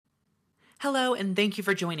Hello, and thank you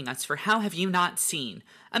for joining us for How Have You Not Seen,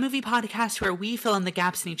 a movie podcast where we fill in the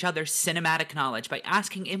gaps in each other's cinematic knowledge by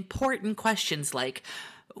asking important questions like,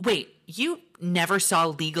 wait, you never saw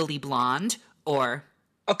Legally Blonde? Or,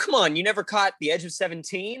 Oh, come on, you never caught The Edge of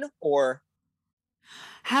 17? Or,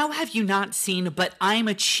 how have you not seen But I'm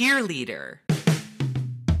a Cheerleader?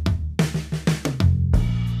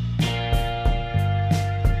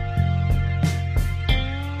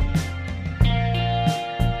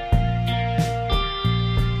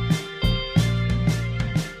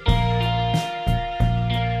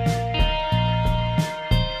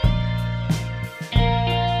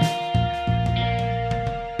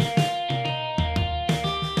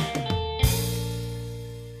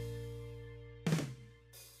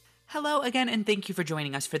 Hello again, and thank you for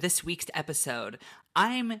joining us for this week's episode.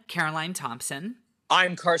 I'm Caroline Thompson.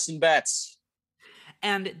 I'm Carson Betts.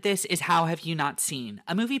 And this is How Have You Not Seen,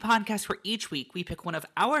 a movie podcast where each week we pick one of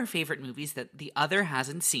our favorite movies that the other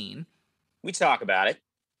hasn't seen. We talk about it.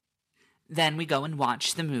 Then we go and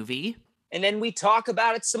watch the movie. And then we talk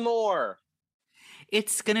about it some more.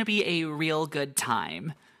 It's going to be a real good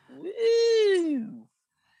time. Woo!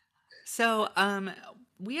 So,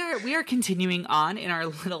 we are continuing on in our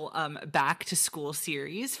little back to school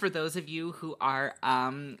series for those of you who are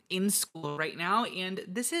in school right now, and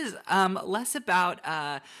this is less about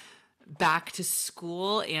back to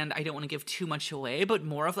school, and I don't want to give too much away, but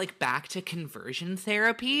more of like back to conversion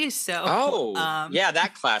therapy. So yeah,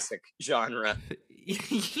 that classic genre.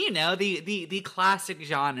 You know, the classic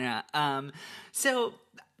genre. So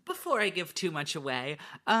before I give too much away,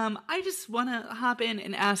 I just want to hop in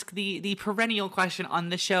and ask the perennial question on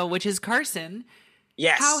the show, which is, Carson,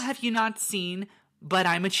 Yes. how have you not seen But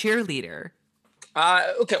I'm a Cheerleader?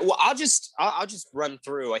 Okay, well, I'll just run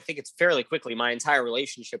through, I think it's fairly quickly, my entire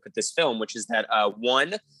relationship with this film, which is that,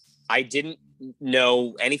 one, I didn't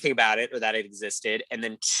know anything about it or that it existed. And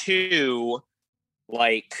then two,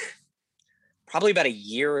 like, probably about a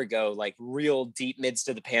year ago, like real deep midst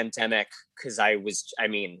of the pandemic, because I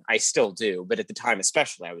still do, but at the time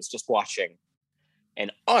especially, I was just watching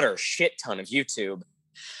an utter shit ton of YouTube.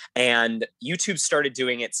 And YouTube started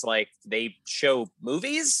doing it's like they show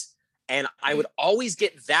movies, and I would always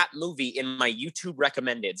get that movie in my YouTube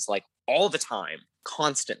recommendeds, like all the time,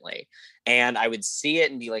 constantly. And I would see it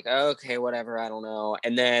and be like, oh, okay, whatever, I don't know.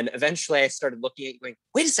 And then eventually I started looking at it going,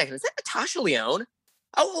 wait a second, is that Natasha Lyonne?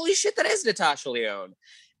 Oh, holy shit, that is Natasha Lyonne.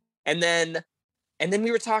 And then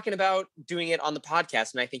we were talking about doing it on the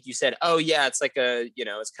podcast, and I think you said, oh yeah, it's like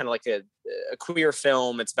it's kind of like a queer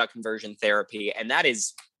film. It's about conversion therapy. And that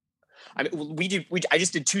is, I mean, I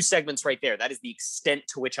just did 2 segments right there. That is the extent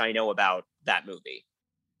to which I know about that movie.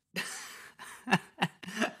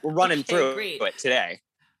 We're running through it today.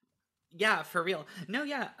 Yeah, for real. No,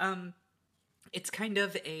 yeah. It's kind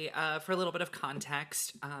of for a little bit of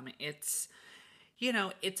context,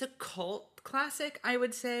 it's a cult classic, I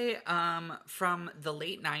would say, from the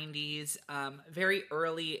late 90s, very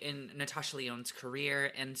early in Natasha Lyonne's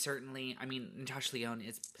career. And certainly, I mean, Natasha Lyonne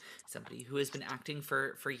is somebody who has been acting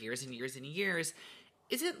for years and years and years.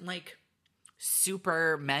 Isn't like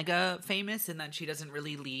super mega famous in that she doesn't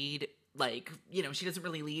really lead, she doesn't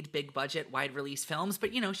really lead big budget, wide release films,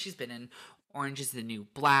 but, she's been in Orange is the New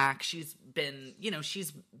Black. She's been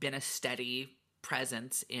a steady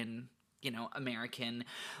presence in American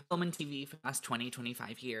film and TV for the last 20,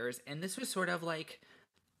 25 years. And this was sort of like,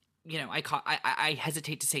 I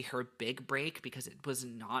hesitate to say her big break because it was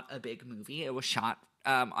not a big movie. It was shot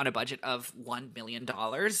on a budget of $1 million.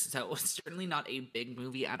 So it was certainly not a big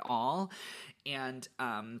movie at all. And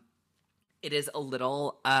it is a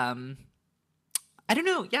little, I don't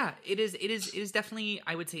know. Yeah, it is definitely,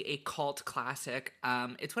 I would say, a cult classic.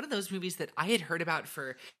 It's one of those movies that I had heard about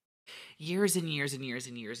for years and years and years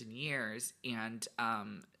and years and years, and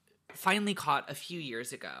finally caught a few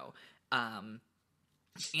years ago.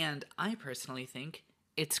 And I personally think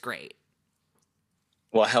it's great.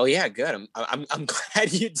 Well, hell yeah, good. I'm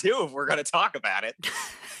glad you do. If we're going to talk about it,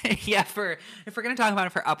 yeah. If we're going to talk about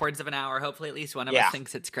it for upwards of an hour, hopefully at least one of us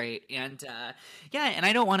thinks it's great. And and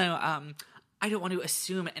I don't want to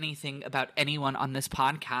assume anything about anyone on this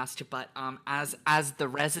podcast, but as the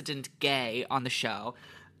resident gay on the show.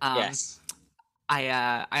 Yes.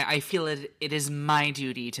 I feel it is my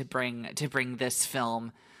duty to bring this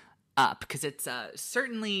film up because it's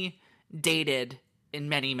certainly dated in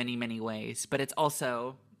many, many, many ways, but it's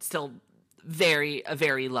also still a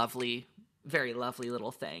very lovely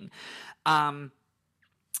little thing. And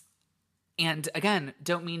again,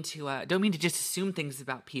 don't mean to just assume things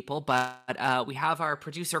about people, but we have our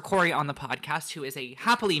producer Corey on the podcast, who is a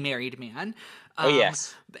happily married man. Oh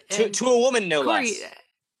yes, to a woman, no Corey, less.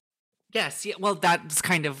 Yes, yeah, well, that's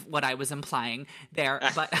kind of what I was implying there.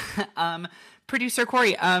 But producer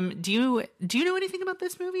Corey, do you know anything about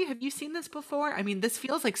this movie? Have you seen this before? I mean, this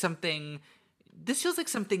feels like something. This feels like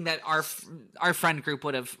something that our friend group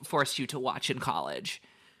would have forced you to watch in college.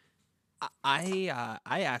 I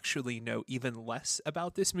actually know even less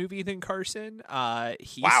about this movie than Carson.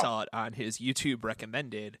 He Wow. saw it on his YouTube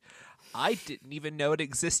recommended. I didn't even know it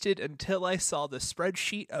existed until I saw the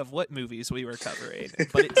spreadsheet of what movies we were covering.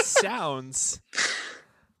 But it sounds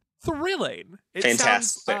thrilling.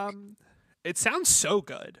 Fantastic. It sounds so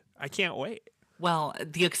good. I can't wait. Well,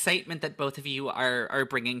 the excitement that both of you are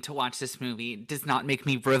bringing to watch this movie does not make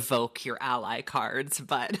me revoke your ally cards,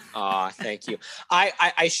 but Thank you.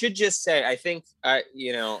 I should just say, I think,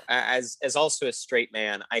 as also a straight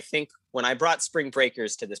man, I think when I brought Spring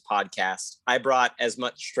Breakers to this podcast, I brought as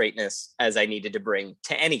much straightness as I needed to bring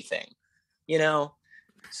to anything,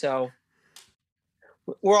 so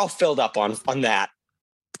we're all filled up on that.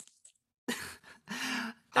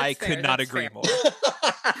 I fair, could not that's agree fair. more.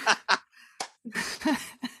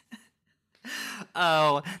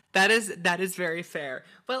 Oh, that is very fair.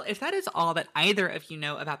 Well, if that is all that either of you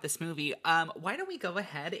know about this movie, why don't we go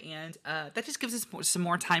ahead and that just gives us some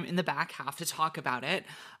more time in the back half to talk about it.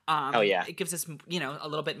 Hell yeah. It gives us, a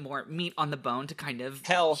little bit more meat on the bone to kind of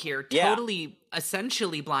Hell hear yeah. totally,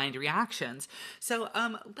 essentially blind reactions. So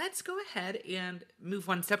let's go ahead and move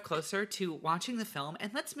one step closer to watching the film,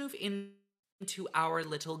 and let's move into our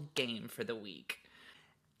little game for the week.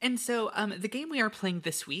 And so the game we are playing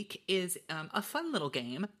this week is a fun little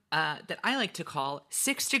game that I like to call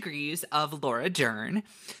 6 Degrees of Laura Dern.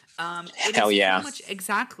 It Hell is yeah. pretty much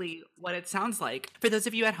exactly what it sounds like. For those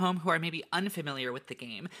of you at home who are maybe unfamiliar with the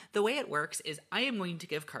game, the way it works is I am going to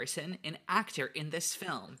give Carson an actor in this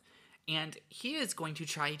film. And he is going to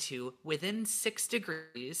try to, within 6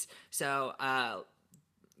 degrees, so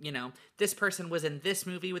this person was in this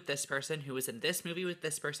movie with this person, who was in this movie with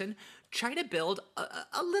this person, try to build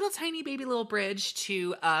a little tiny baby little bridge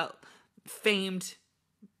to famed,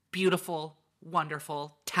 beautiful,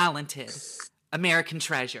 wonderful, talented American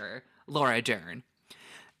treasure, Laura Dern.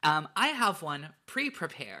 I have one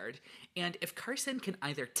pre-prepared, and if Carson can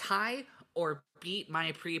either tie or beat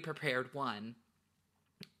my pre-prepared one,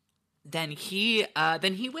 then he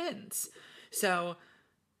wins. So,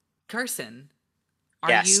 Carson,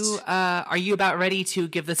 Yes. are you about ready to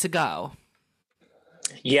give this a go?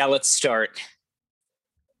 Yeah, let's start.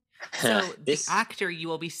 So the actor you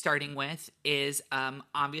will be starting with is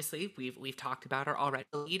obviously we've talked about her already.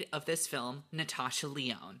 The lead of this film, Natasha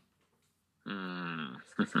Lyonne.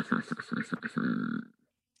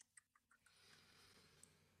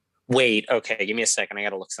 Wait, okay, give me a second. I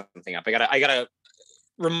gotta look something up. I gotta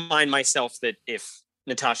remind myself that if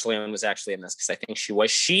Natasha Lyonne was actually in this, because I think she was.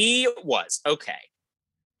 She was.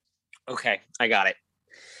 Okay, I got it.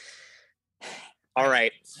 All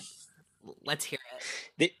right. Let's hear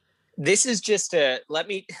it. This is just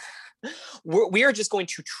we are just going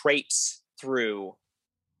to traipse through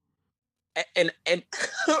a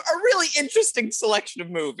really interesting selection of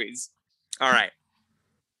movies. All right.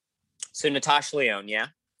 So Natasha Lyonne, yeah?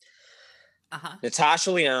 Uh-huh.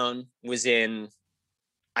 Natasha Lyonne was in,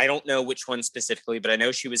 I don't know which one specifically, but I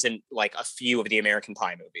know she was in like a few of the American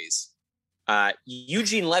Pie movies.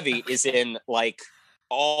 Eugene Levy is in like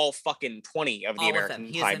all fucking 20 of the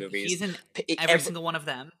American Pie movies. He's in every single one of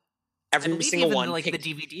them. Every single even one. Like the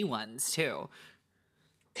DVD ones too.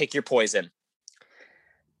 Pick your poison.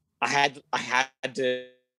 I had to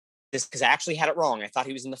this because I actually had it wrong. I thought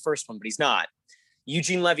he was in the first one, but he's not.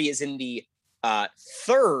 Eugene Levy is in the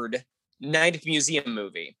third Night at the Museum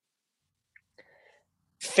movie.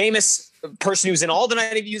 Famous person who's in all the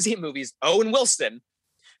Night at the Museum movies, Owen Wilson,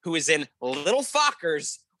 who is in Little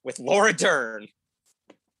Fockers with Laura Dern.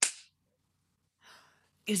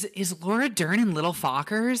 Is Laura Dern in Little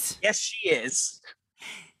Fockers? Yes, she is.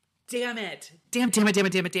 Damn it. Damn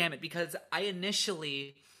it. Because I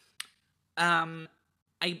initially, I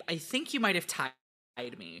think you might have tied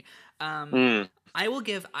me. I will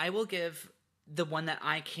give the one that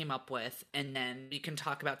I came up with, and then we can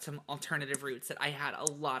talk about some alternative routes that I had a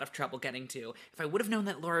lot of trouble getting to. If I would have known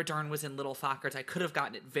that Laura Dern was in Little Fockers, I could have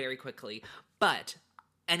gotten it very quickly. But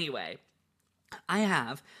anyway, I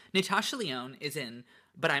have Natasha Lyonne is in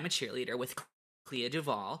But I'm a Cheerleader with Clea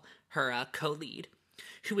Duvall, her co-lead,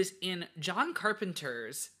 who is in John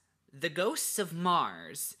Carpenter's The Ghosts of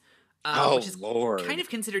Mars, which is Lord. kind of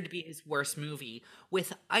considered to be his worst movie,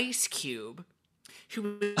 with Ice Cube.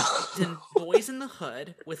 who was in Boys in the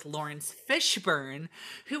Hood with Lawrence Fishburne,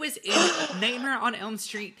 who is in Nightmare on Elm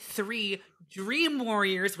Street 3 Dream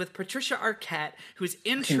Warriors with Patricia Arquette, who's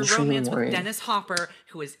in True Romance with Dennis Hopper,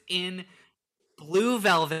 who is in Blue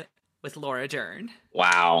Velvet with Laura Dern.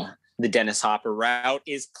 Wow. The Dennis Hopper route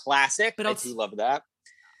is classic. But I do love that.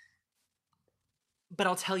 But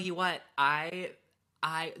I'll tell you what,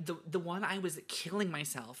 the one I was killing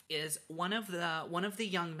myself is one of the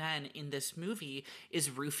young men in this movie is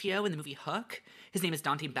Rufio in the movie Hook. His name is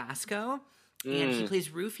Dante Basco, and he plays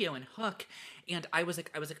Rufio in Hook. And I was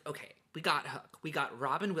like, okay, we got Hook, we got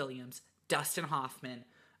Robin Williams, Dustin Hoffman,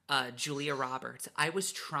 Julia Roberts. I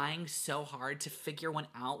was trying so hard to figure one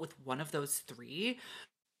out with one of those three.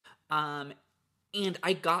 And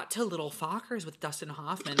I got to Little Fockers with Dustin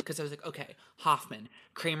Hoffman because I was like, okay, Hoffman,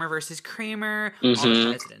 Kramer versus Kramer, All the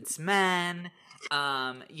President's Men,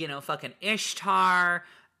 fucking Ishtar,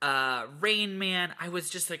 Rain Man. I was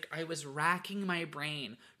just like, I was racking my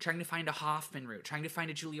brain trying to find a Hoffman route, trying to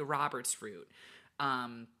find a Julia Roberts route.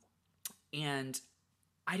 And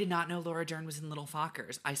I did not know Laura Dern was in Little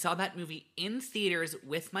Fockers. I saw that movie in theaters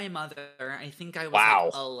with my mother. I think I was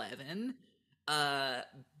like 11.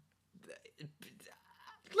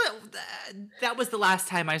 That was the last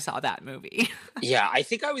time I saw that movie. Yeah, I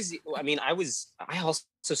also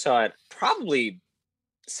saw it probably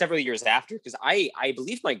several years after because I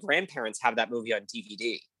believe my grandparents have that movie on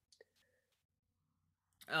DVD.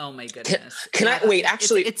 Oh my goodness. Can I wait,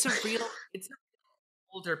 actually it's an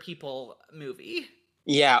older people movie.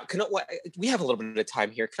 Yeah, we have a little bit of time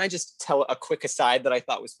here. Can I just tell a quick aside that I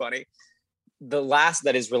thought was funny? The last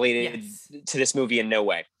that is related to this movie in no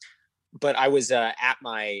way. But I was at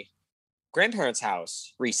my grandparents'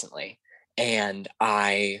 house recently, and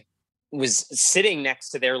I was sitting next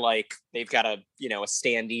to their, they've got a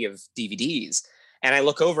standee of DVDs. And I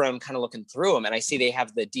look over, I'm kind of looking through them, and I see they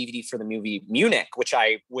have the DVD for the movie Munich, which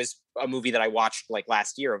was a movie that I watched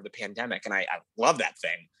last year of the pandemic. And I love that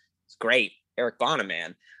thing. It's great. Eric Bana,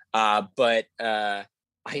 man. But I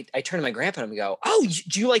turn to my grandpa and I go, "Oh,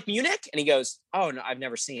 do you like Munich?" And he goes, "Oh, no, I've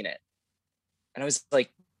never seen it." And I was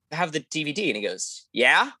like, "I have the DVD." And he goes,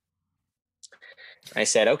 "Yeah?" I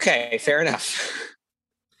said, "Okay, fair enough."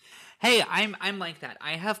 Hey, I'm like that.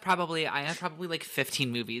 I have probably like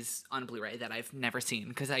 15 movies on Blu-ray that I've never seen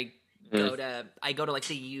because I go to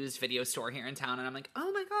the used video store here in town, and I'm like,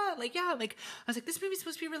 oh my god, I was like, this movie's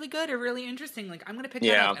supposed to be really good or really interesting. I'm gonna pick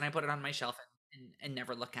that up, and I put it on my shelf and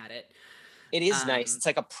never look at it. It is nice. It's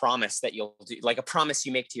like a promise that you'll do, like a promise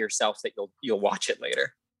you make to yourself that you'll watch it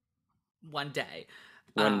later. One day.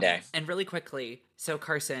 One day. And really quickly, so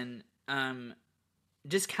Carson,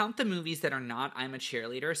 just count the movies that are not I'm a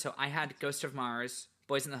Cheerleader. So I had Ghost of Mars,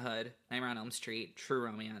 Boys in the Hood, Nightmare on Elm Street, True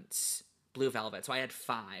Romance, Blue Velvet. So I had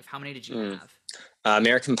 5. How many did you have?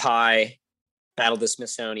 American Pie, Battle of the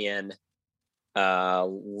Smithsonian,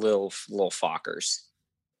 Little Fockers.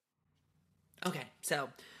 Okay, so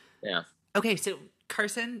yeah. Okay, so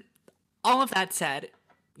Carson, all of that said,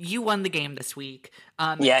 you won the game this week.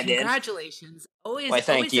 Yeah, I did. Congratulations. Always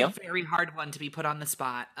a very hard one to be put on the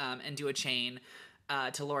spot and do a chain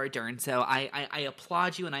to Laura Dern. So I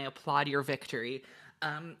applaud you and I applaud your victory.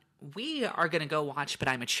 We are going to go watch But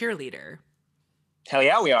I'm a Cheerleader. Hell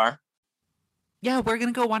yeah, we are. Yeah, we're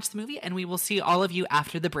going to go watch the movie and we will see all of you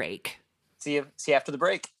after the break. See you after the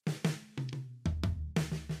break.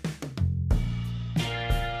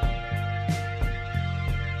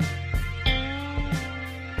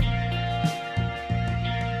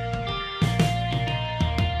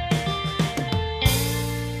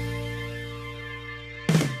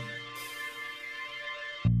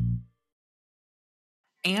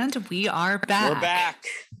 And we are back. We're back.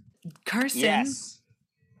 Carson. Yes.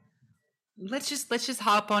 Let's just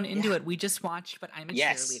hop on into it. We just watched But I'm a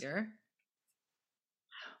Cheerleader.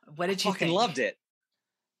 What did you think? I fucking loved it.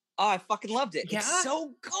 Oh, I fucking loved it. Yeah? It's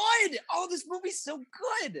so good. Oh, this movie's so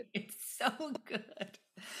good. It's so good.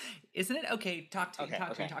 Isn't it? Okay, talk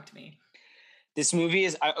to me. This movie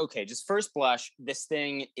is okay, just first blush, this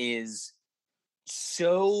thing is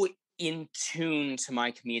so in tune to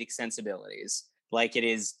my comedic sensibilities. Like it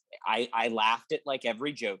is, I laughed at like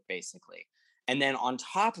every joke basically. And then on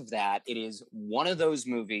top of that, it is one of those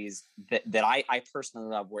movies that I personally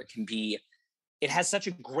love where it has such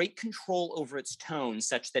a great control over its tone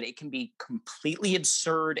such that it can be completely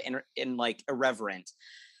absurd and like irreverent.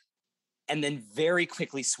 And then very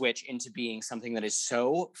quickly switch into being something that is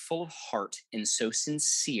so full of heart and so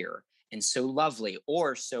sincere and so lovely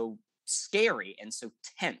or so scary and so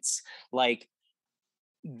tense. Like,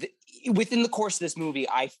 within the course of this movie,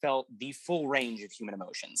 I felt the full range of human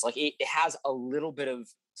emotions. Like it has a little bit of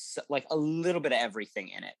everything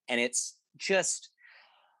in it, and it's just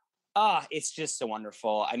so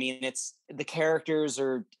wonderful. I mean, it's the characters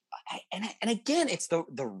are, and again, it's the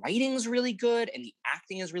writing's really good, and the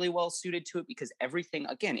acting is really well suited to it, because everything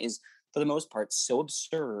again is for the most part so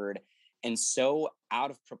absurd and so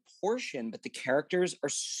out of proportion, but the characters are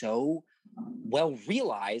so well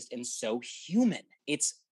realized and so human.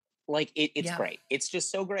 It's like it's great. It's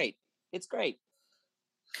just so great. It's great.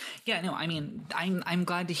 Yeah, no, I mean, I'm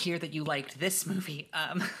glad to hear that you liked this movie.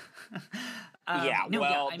 Yeah, no,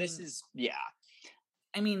 well, yeah, this is yeah.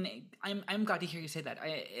 I mean, I'm glad to hear you say that.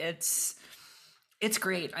 It's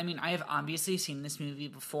great. I mean, I have obviously seen this movie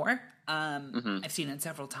before. I've seen it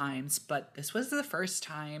several times, but this was the first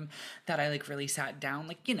time that I like really sat down,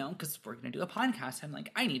 like, you know, because we're gonna do a podcast. I'm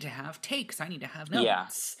like, I need to have takes. I need to have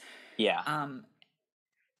notes. Yeah.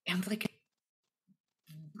 And like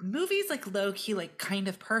movies like low key, like kind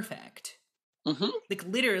of perfect. Like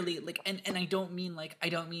literally, like, and I don't mean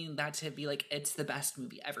that to be like it's the best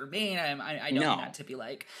movie ever made. I don't mean that to be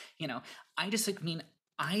like, you know, I just like mean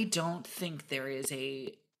I don't think there is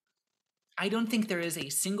a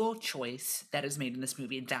single choice that is made in this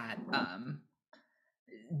movie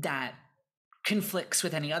that conflicts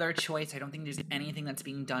with any other choice. I don't think there's anything that's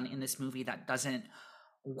being done in this movie that doesn't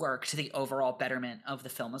work to the overall betterment of the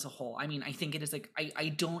film as a whole. I mean, I think it is like I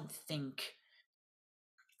don't think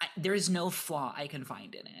there is no flaw I can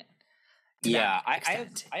find in it. Yeah, I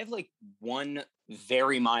have like one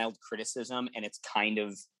very mild criticism, and it's kind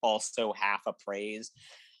of also half a praise,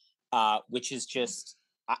 which is just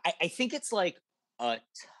I think it's like a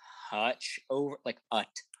touch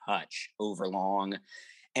over long,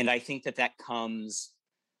 and I think that comes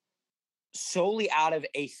solely out of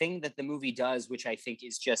a thing that the movie does, which I think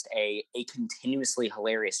is just a continuously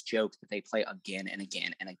hilarious joke that they play again and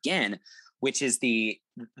again and again, which is the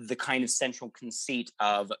kind of central conceit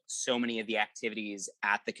of so many of the activities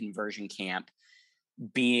at the conversion camp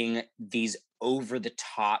being these over the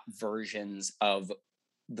top versions of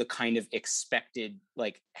the kind of expected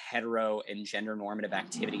like hetero and gender normative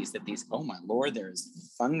activities that these, oh my Lord,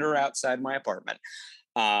 there's thunder outside my apartment.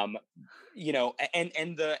 You know,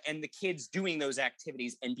 and the kids doing those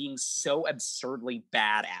activities and being so absurdly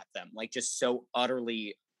bad at them, like just so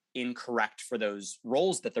utterly incorrect for those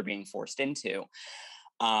roles that they're being forced into.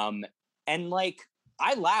 And like,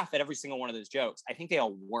 I laugh at every single one of those jokes. I think they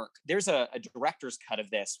all work. There's a director's cut of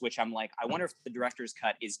this, which I'm like, I wonder if the director's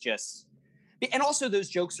cut is just, and also those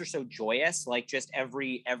jokes are so joyous, like just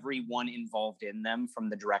everyone involved in them, from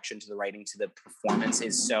the direction to the writing to the performance,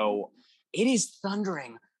 is so, it is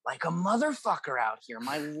thundering like a motherfucker out here.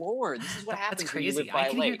 My Lord, this is what happens. That's crazy. When you live by I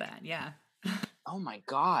can a lake. hear that. Yeah. Oh my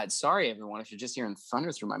God. Sorry, everyone, if you're just hearing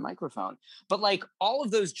thunder through my microphone. But like all of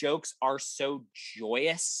those jokes are so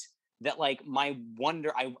joyous that like my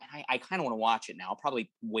wonder, I kind of want to watch it now. I'll probably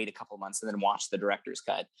wait a couple of months and then watch the director's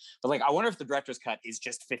cut. But like, I wonder if the director's cut is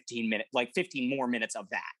just 15 more minutes of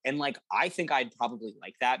that. And like, I think I'd probably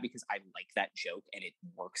like that because I like that joke and it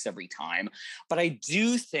works every time. But I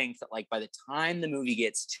do think that like by the time the movie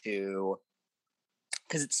gets to,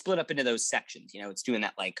 because it's split up into those sections, you know, it's doing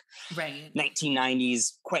that like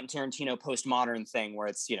 1990s Quentin Tarantino postmodern thing where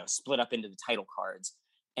it's, you know, split up into the title cards.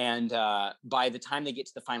 And by the time they get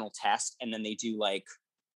to the final test and then they do like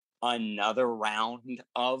another round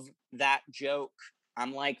of that joke,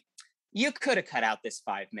 I'm like, you could have cut out this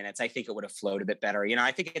 5 minutes. I think it would have flowed a bit better. You know,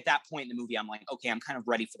 I think at that point in the movie, I'm like, okay, I'm kind of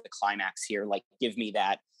ready for the climax here. Like, give me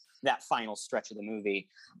that final stretch of the movie.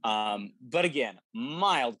 But again,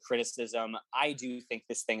 mild criticism. I do think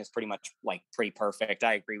this thing is pretty perfect.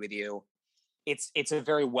 I agree with you. It's a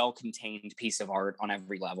very well contained piece of art on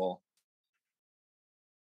every level.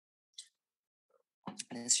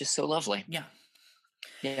 And it's just so lovely. Yeah.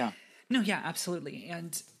 Yeah. No, yeah, absolutely.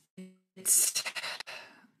 And it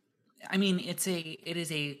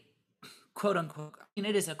is a quote unquote,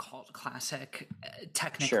 it is a cult classic.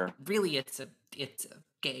 Technically, sure. Really, it's a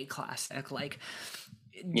gay classic. Like,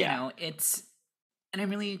 you know, and I'm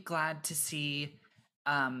really glad to see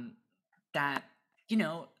that, you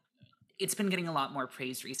know, it's been getting a lot more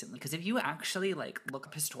praise recently. Because if you actually like look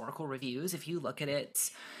up historical reviews, if you look at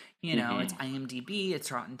it, you know, it's IMDb,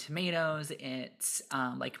 it's Rotten Tomatoes, it's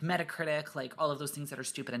like Metacritic, like all of those things that are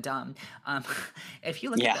stupid and dumb. If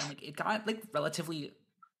you look at them, like, it got like relatively,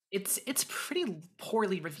 it's pretty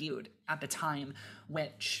poorly reviewed at the time,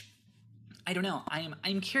 which I don't know.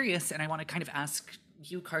 I'm curious, and I want to kind of ask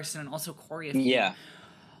you, Carson, and also Corey, if you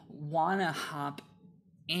want to hop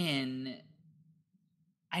in.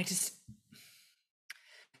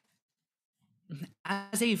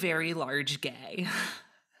 as a very large gay,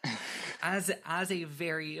 as a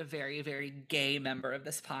very, very, very gay member of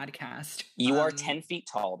this podcast, You are 10 feet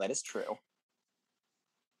tall. That is true.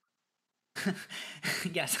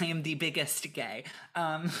 yes, I am the biggest gay.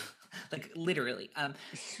 Like literally.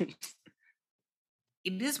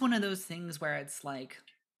 It is one of those things where it's like,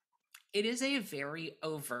 it is a very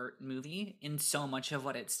overt movie in so much of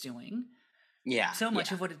what it's doing. Yeah. So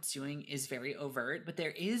much of what it's doing is very overt, but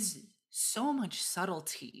there is so much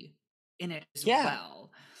subtlety in it as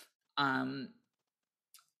well. And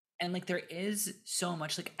like there is so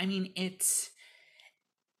much, like, I mean, it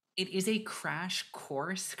is a crash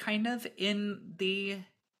course kind of in the,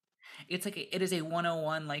 it's like it is a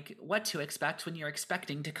 101, like what to expect when you're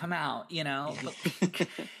expecting to come out, you know. But like,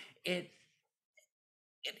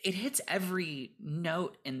 it hits every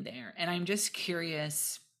note in there, and I'm just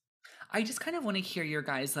curious, I just kind of want to hear your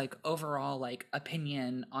guys like overall like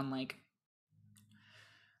opinion on like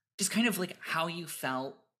just kind of like how you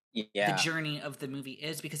felt the journey of the movie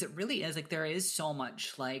is, because it really is like there is so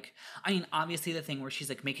much, like, I mean, obviously the thing where she's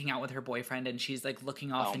like making out with her boyfriend and she's like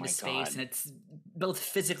looking off into space, and it's both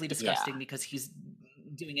physically disgusting because he's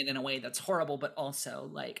doing it in a way that's horrible, but also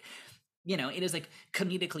like, you know, it is like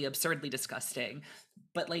comedically absurdly disgusting,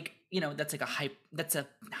 but like, you know, that's a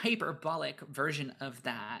hyperbolic version of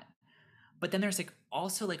that. But then there's like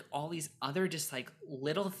also like all these other just like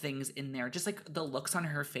little things in there, just like the looks on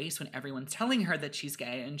her face when everyone's telling her that she's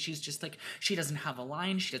gay, and she's just like, she doesn't have a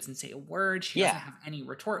line, she doesn't say a word, she doesn't have any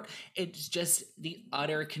retort. It's just the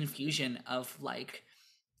utter confusion of like,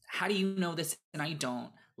 how do you know this and I don't?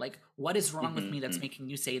 Like, what is wrong with me that's making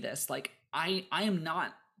you say this? Like, I am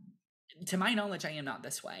not, to my knowledge, I am not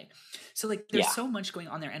this way. So like there's so much going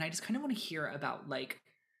on there, and I just kind of want to hear about like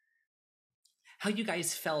how you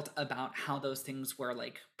guys felt about how those things were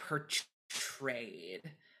like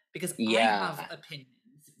portrayed, because I have opinions,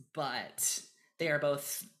 but they are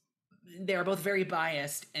both very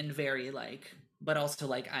biased and very like, but also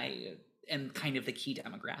like I am kind of the key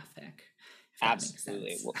demographic.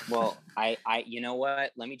 Absolutely. Well, I, you know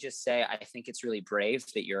what? Let me just say, I think it's really brave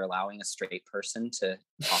that you're allowing a straight person to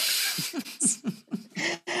talk.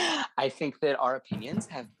 I think that our opinions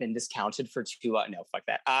have been discounted for too. No, fuck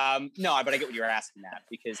that. No, but I get what you're asking that,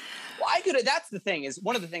 because that's the thing, is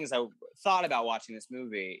one of the things I thought about watching this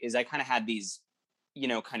movie is I kind of had these, you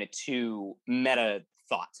know, kind of two meta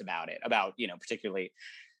thoughts about it, about, you know, particularly,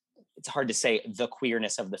 it's hard to say the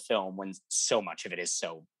queerness of the film when so much of it is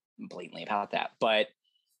so blatantly about that. But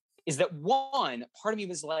is that one part of me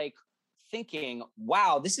was like thinking,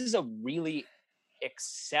 wow, this is a really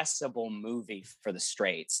accessible movie for the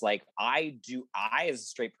straights. Like I as a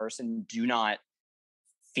straight person do not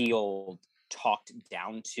feel talked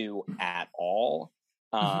down to at all.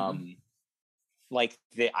 Like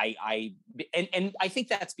I think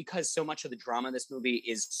that's because so much of the drama of this movie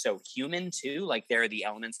is so human too. Like there are the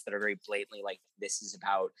elements that are very blatantly like, this is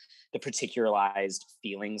about the particularized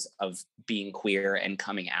feelings of being queer and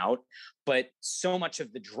coming out. But so much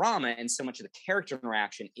of the drama and so much of the character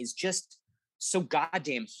interaction is just so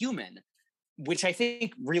goddamn human, which I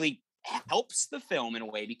think really helps the film in a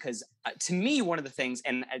way, because to me, one of the things,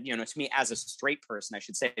 and you know, to me as a straight person, I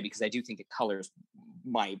should say, because I do think it colors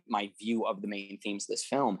my view of the main themes of this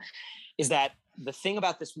film, is that the thing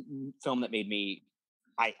about this film that made me,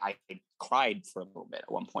 I cried for a little bit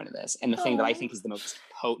at one point of this, and the thing that I think is the most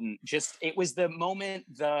potent, just, it was the moment,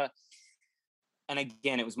 and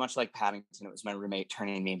again, it was much like Paddington. It was my roommate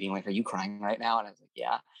turning to me and being like, "Are you crying right now?" And I was like,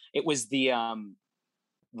 "Yeah." It was the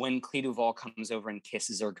when Clea Duvall comes over and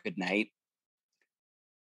kisses her goodnight.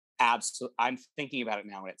 Absolutely, I'm thinking about it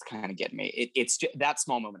now, and it's kind of getting me. It's just, that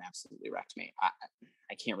small moment absolutely wrecked me.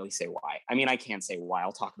 I can't really say why. I mean, I can say why.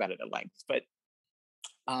 I'll talk about it at length, but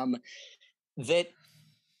that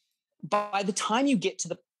by the time you get to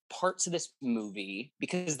the parts of this movie,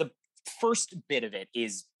 because the first bit of it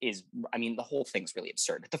is I mean, the whole thing's really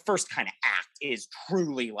absurd. The first kind of act is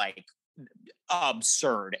truly like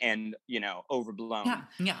absurd and, you know, overblown.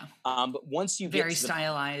 But once you get very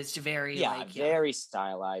stylized, very very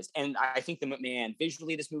stylized, and I think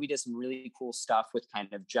visually this movie does some really cool stuff with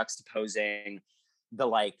kind of juxtaposing the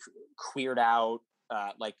like queered out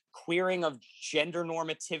like queering of gender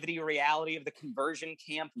normativity reality of the conversion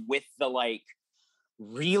camp with the like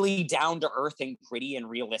really down to earth and gritty and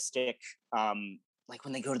realistic, like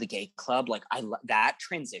when they go to the gay club, like that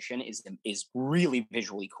transition is really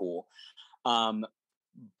visually cool.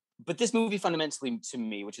 But this movie fundamentally to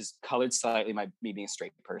me, which is colored slightly by me being a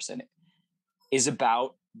straight person, is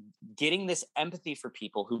about getting this empathy for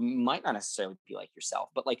people who might not necessarily be like yourself.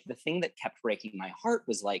 But like the thing that kept breaking my heart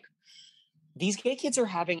was like, these gay kids are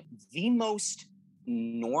having the most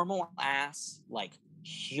normal ass, like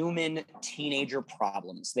human teenager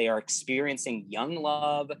problems. They are experiencing young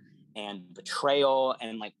love and betrayal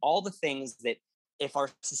and like all the things that if our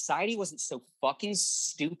society wasn't so fucking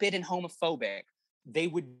stupid and homophobic, they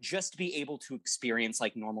would just be able to experience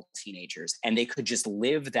like normal teenagers and they could just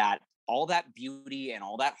live that all that beauty and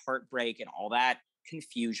all that heartbreak and all that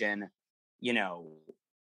confusion, you know,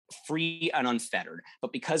 free and unfettered.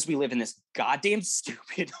 But because we live in this goddamn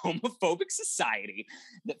stupid homophobic society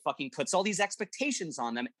that fucking puts all these expectations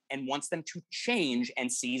on them and wants them to change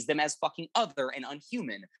and sees them as fucking other and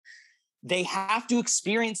unhuman, they have to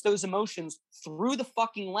experience those emotions through the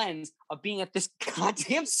fucking lens of being at this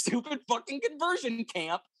goddamn stupid fucking conversion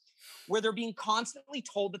camp where they're being constantly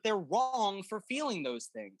told that they're wrong for feeling those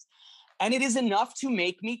things. And it is enough to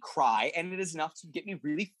make me cry, and it is enough to get me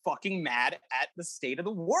really fucking mad at the state of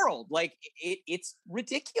the world. Like, it's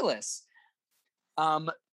ridiculous.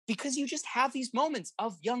 Because you just have these moments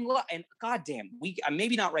of young love, and goddamn, we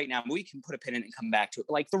maybe not right now, but we can put a pin in it and come back to it.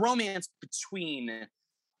 Like the romance between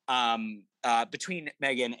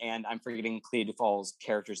Megan and I'm forgetting Clea Duvall's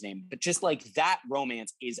character's name, but just like that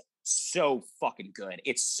romance is so fucking good.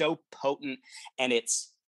 It's so potent, and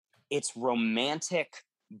it's romantic,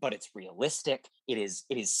 but it's realistic. It is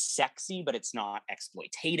sexy, but it's not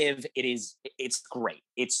exploitative. It's great.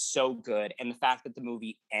 It's so good. And the fact that the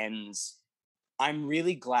movie ends, I'm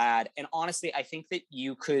really glad. And honestly, I think that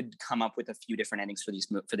you could come up with a few different endings for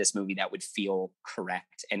this movie that would feel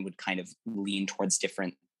correct and would kind of lean towards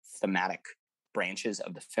different thematic branches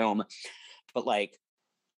of the film. But like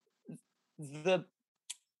the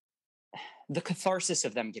catharsis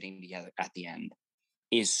of them getting together at the end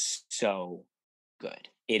is so good.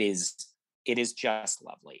 It is just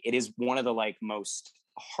lovely. It is one of the like most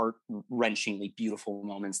heart-wrenchingly beautiful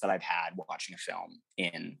moments that I've had watching a film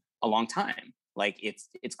in a long time. Like it's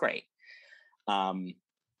great. But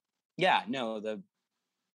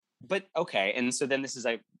okay. And so then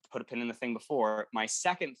I put a pin in the thing before. My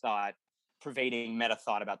second thought, pervading meta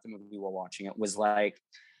thought about the movie while watching it was like,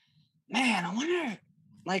 man, I wonder,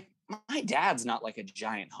 like, my dad's not like a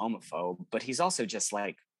giant homophobe, but he's also just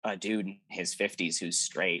like a dude in his 50s who's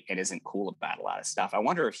straight and isn't cool about a lot of stuff. I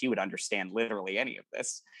wonder if he would understand literally any of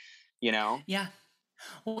this, you know? Yeah.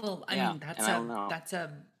 Well, I mean,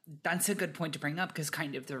 that's a good point to bring up, because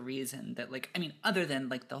kind of the reason that, like, I mean, other than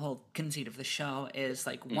like the whole conceit of the show is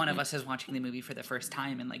like one of us is watching the movie for the first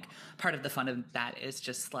time, and like part of the fun of that is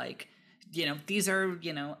just like, you know, these are,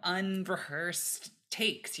 you know, unrehearsed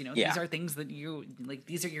takes, you know, these are things that you like,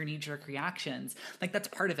 these are your knee-jerk reactions, like that's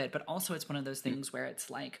part of it. But also it's one of those things where it's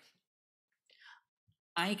like,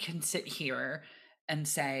 I can sit here and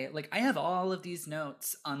say, like, I have all of these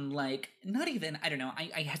notes on, like, not even, I don't know,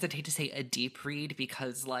 I hesitate to say a deep read,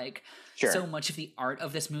 because like so much of the art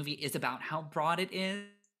of this movie is about how broad it is,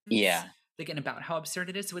 like, and about how absurd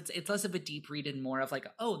it is. So it's less of a deep read and more of like,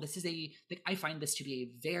 oh, this is like, I find this to be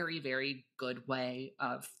a very, very good way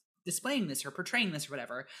of displaying this or portraying this or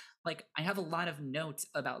whatever. Like, I have a lot of notes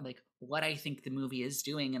about like what I think the movie is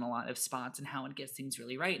doing in a lot of spots and how it gets things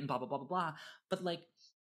really right and blah blah blah blah blah. But like,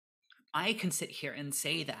 I can sit here and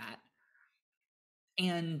say that,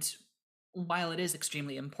 and while it is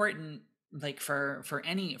extremely important, like for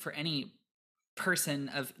any person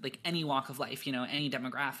of like any walk of life, you know, any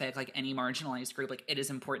demographic, like any marginalized group, like it is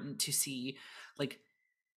important to see, like,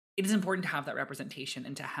 it is important to have that representation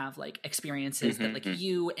and to have like experiences that like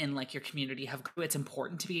you and like your community have. It's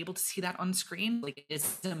important to be able to see that on screen. Like,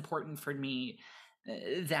 it's important for me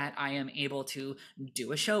that I am able to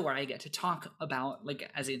do a show where I get to talk about,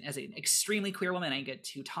 like, as an extremely queer woman, I get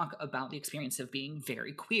to talk about the experience of being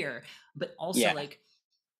very queer, but also like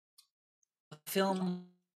a film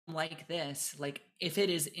like this, like if it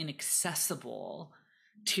is inaccessible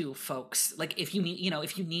to folks, like if you need, you know,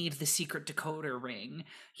 if you need the secret decoder ring,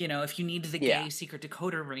 you know, if you need the gay secret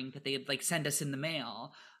decoder ring that they like send us in the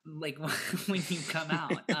mail, like when you come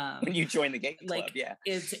out, when you join the gay club, like,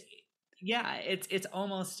 it's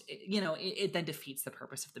almost, you know, it then defeats the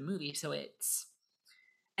purpose of the movie. So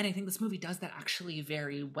and I think this movie does that actually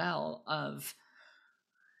very well, of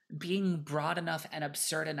being broad enough and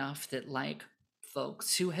absurd enough that like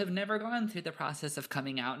folks who have never gone through the process of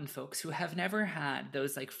coming out, and folks who have never had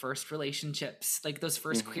those like first relationships, like those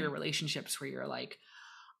first queer relationships where you're like,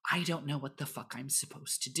 I don't know what the fuck I'm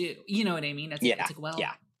supposed to do. You know what I mean? It's like, well,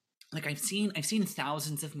 like I've seen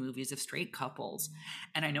thousands of movies of straight couples,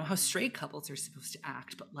 and I know how straight couples are supposed to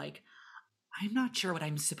act, but like, I'm not sure what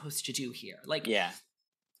I'm supposed to do here. Like,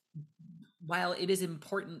 while it is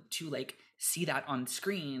important to like see that on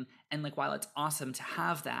screen, and like while it's awesome to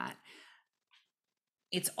have that,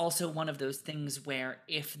 it's also one of those things where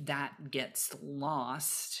if that gets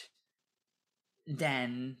lost,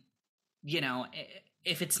 then, you know,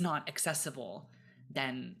 if it's not accessible,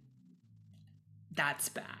 then that's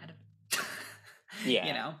bad. Yeah.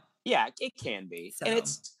 You know? Yeah, it can be. So, And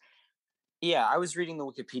it's, yeah, I was reading the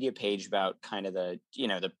Wikipedia page about kind of the, you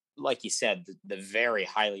know, the, like you said, the very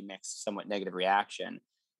highly mixed, somewhat negative reaction.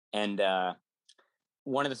 And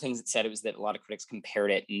one of the things it said, it was that a lot of critics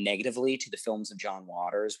compared it negatively to the films of John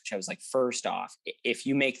Waters, which I was like, first off, if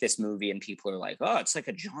you make this movie and people are like, oh, it's like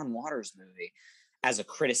a John Waters movie, as a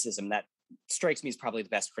criticism, that strikes me as probably the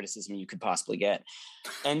best criticism you could possibly get.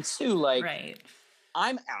 And two, like, right.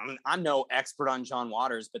 I'm no expert on John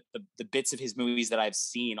Waters, but the bits of his movies that I've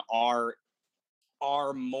seen are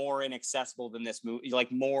more inaccessible than this movie,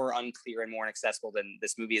 like more unclear and more inaccessible than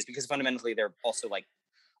this movie is, because fundamentally they're also like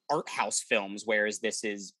art house films, whereas this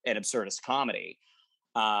is an absurdist comedy.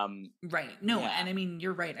 Right. No, yeah. and I mean,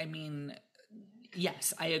 you're right. I mean,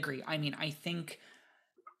 yes, I agree. I mean, I think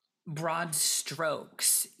broad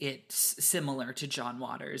strokes, it's similar to John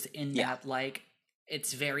Waters in Yeah. that, like,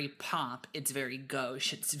 it's very pop, it's very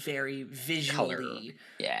gauche, it's very visually Color.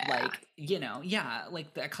 Yeah. like, you know, yeah,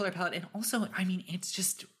 like the color palette. And also, I mean, it's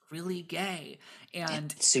just really gay.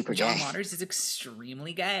 And It's super John gay. Waters is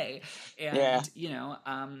extremely gay. And, Yeah. you know,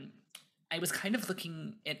 I was kind of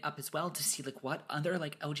looking it up as well to see like what other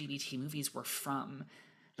like LGBT movies were from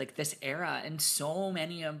like this era, and so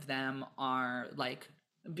many of them are like,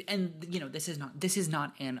 and you know, this is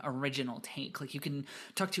not an original take. Like, you can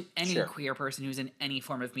talk to any Sure. queer person who's in any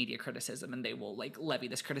form of media criticism and they will like levy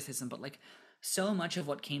this criticism, but like so much of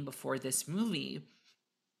what came before this movie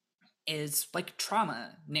is like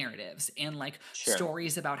trauma narratives and like Sure.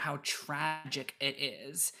 stories about how tragic it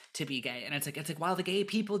is to be gay. And it's like while the gay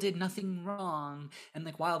people did nothing wrong, and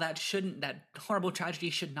like while that horrible tragedy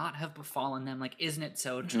should not have befallen them, like, isn't it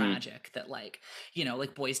so tragic that, like, you know,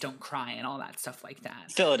 like boys don't cry and all that stuff like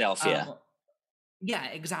that. Philadelphia. Yeah,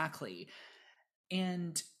 exactly.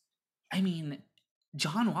 And I mean,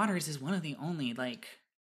 John Waters is one of the only like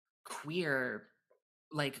queer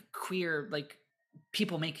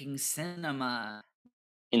people making cinema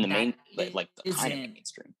in the that main, like the kind of isn't-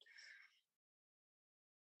 mainstream.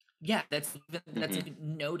 Yeah, that's like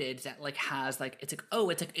noted, that like has like, it's like, oh,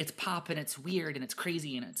 it's pop and it's weird and it's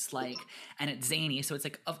crazy and it's like, and it's zany. So it's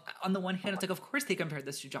like, on the one hand, it's like, of course they compared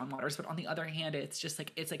this to John Waters, but on the other hand, it's just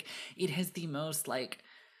like, it has the most like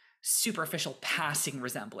superficial passing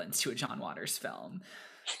resemblance to a John Waters film.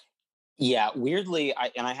 Yeah, weirdly,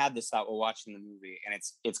 I had this thought while watching the movie, and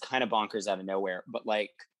it's kind of bonkers out of nowhere, but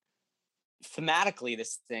like thematically,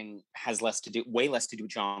 this thing has way less to do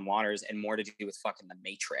with John Waters and more to do with fucking The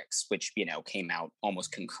Matrix, which, you know, came out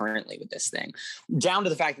almost concurrently with this thing, down to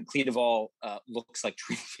the fact that Clea Duvall looks like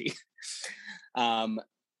Trinity,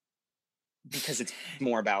 because it's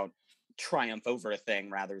more about triumph over a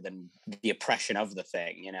thing rather than the oppression of the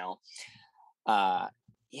thing, you know.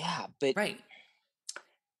 Yeah, but Right.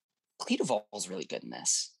 Clea Duvall's really good in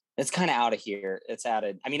this. It's kind of out of here. It's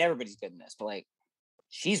added. I mean, everybody's good in this, but like,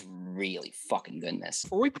 she's really fucking good in this.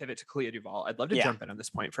 Before we pivot to Clea Duvall, I'd love to Yeah. jump in on this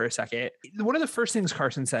point for a second. One of the first things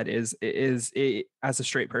Carson said is as a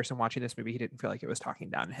straight person watching this movie, he didn't feel like it was talking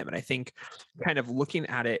down to him. And I think kind of looking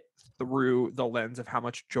at it through the lens of how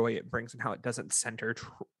much joy it brings and how it doesn't center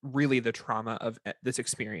really the trauma of this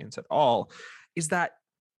experience at all, is that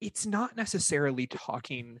it's not necessarily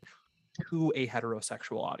talking to a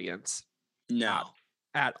heterosexual audience. No.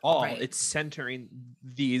 At all. Right. It's centering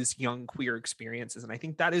these young queer experiences, and I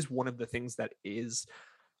think that is one of the things that is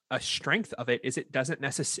a strength of it. Is it doesn't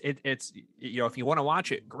necessarily, it's, you know, if you want to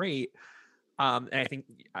watch it, great. And I think,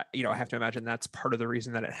 you know, I have to imagine that's part of the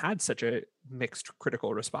reason that it had such a mixed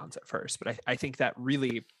critical response at first. But I think that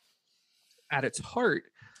really, at its heart,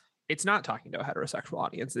 it's not talking to a heterosexual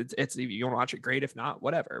audience. It's if you want to watch it, great. If not,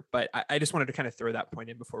 whatever. But I just wanted to kind of throw that point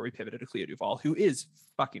in before we pivoted to Clea Duvall, who is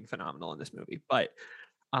fucking phenomenal in this movie. But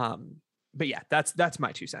yeah, that's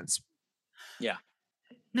my 2 cents. Yeah.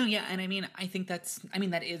 No, yeah, and I mean,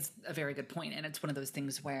 that is a very good point, and it's one of those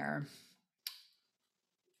things where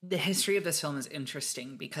the history of this film is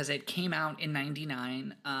interesting because it came out in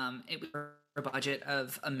 '99. It was a budget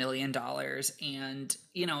of $1 million, and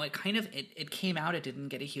you know, it kind of it came out. It didn't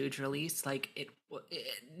get a huge release. Like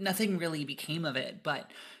nothing really became of it.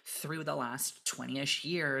 But through the last 20-ish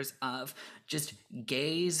years of just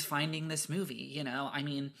gays finding this movie, you know, I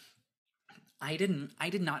mean, I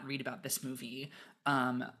did not read about this movie.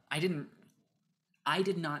 I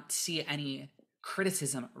did not see any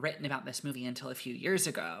criticism written about this movie until a few years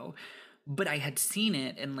ago, but I had seen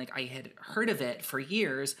it and like I had heard of it for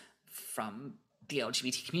years from the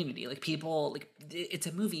LGBT community. Like people, like it's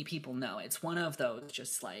a movie people know. It's one of those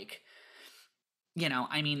just like, you know,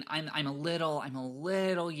 I mean, I'm a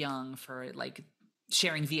little young for like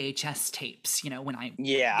sharing VHS tapes, you know, when I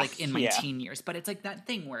Yeah, like in my yeah, teen years. But it's like that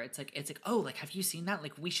thing where it's like, oh, like have you seen that?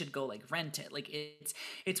 Like we should go like rent it. Like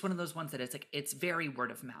it's one of those ones that it's like it's very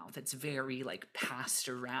word of mouth. It's very like passed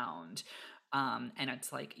around. And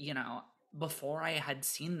it's like, you know, before I had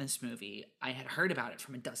seen this movie, I had heard about it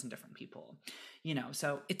from a dozen different people. You know,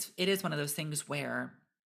 so it is one of those things where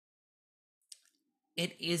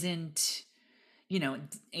it isn't, you know,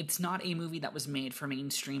 it's not a movie that was made for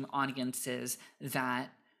mainstream audiences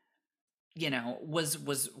that, you know, was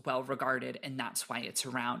well regarded, and that's why it's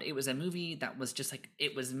around. It was a movie that was just like,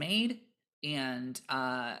 it was made, and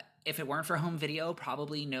if it weren't for home video,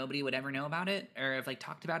 probably nobody would ever know about it or have like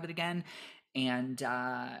talked about it again. And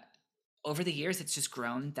over the years, it's just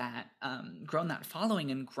grown that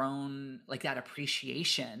following and grown like that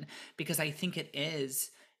appreciation, because I think it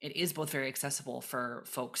is both very accessible for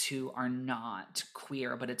folks who are not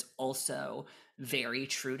queer, but it's also very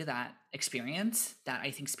true to that experience that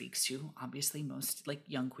I think speaks to obviously most like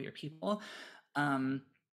young queer people. Um,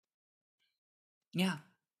 yeah,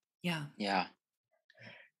 yeah, yeah.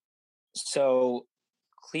 So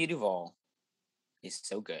Clea Duvall is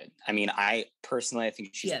so good. I mean, I personally, I think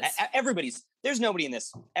she's yes, everybody's. There's nobody in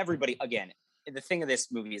this. Everybody, again, the thing of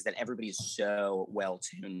this movie is that everybody is so well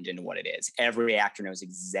tuned into what it is. Every actor knows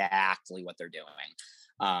exactly what they're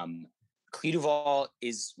doing. Clea Duvall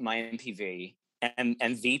is my MPV and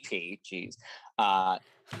MVP. Jeez,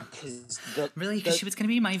 because really, because she was going to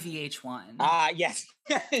be my VH1. yes,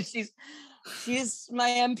 she's my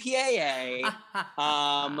MPAA.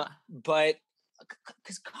 But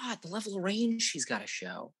because God, the level of range she's got to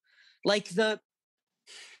show, like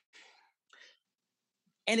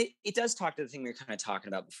and it does talk to the thing we were kind of talking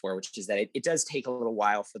about before, which is that it does take a little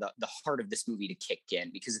while for the heart of this movie to kick in,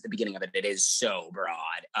 because at the beginning of it is so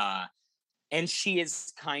broad. And she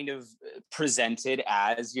is kind of presented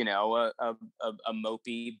as, you know, a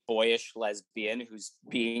mopey, boyish lesbian who's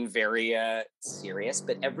being very serious.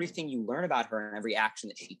 But everything you learn about her and every action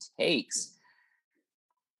that she takes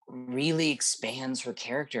really expands her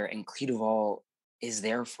character. And Clea Duvall is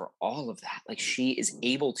there for all of that. Like, she is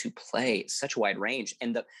able to play such a wide range.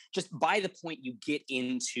 And just by the point you get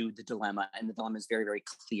into the dilemma, and the dilemma is very, very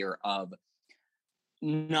clear of,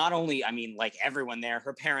 not only, I mean, like everyone there,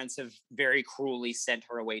 her parents have very cruelly sent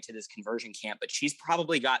her away to this conversion camp, but she's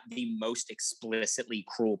probably got the most explicitly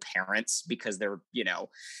cruel parents, because they're, you know,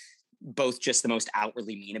 both just the most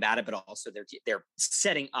outwardly mean about it, but also they're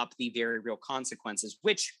setting up the very real consequences,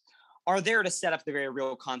 which are there to set up the very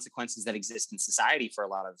real consequences that exist in society for a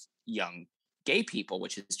lot of young gay people,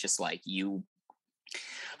 which is just like,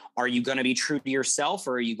 are you going to be true to yourself,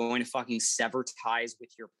 or are you going to fucking sever ties with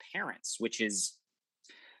your parents? Which is,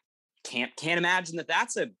 can't imagine that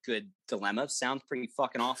that's a good dilemma. Sounds pretty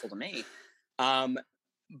fucking awful to me.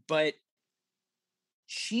 But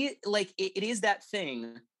she, like, it is that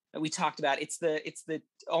thing that we talked about. It's the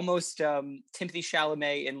almost Timothy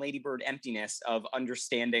Chalamet and Lady Bird emptiness of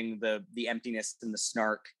understanding the emptiness and the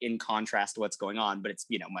snark in contrast to what's going on. But it's,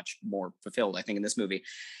 you know, much more fulfilled, I think, in this movie,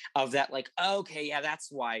 of that, like, okay, yeah, that's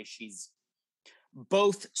why she's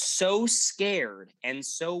both so scared and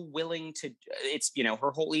so willing to, it's, you know,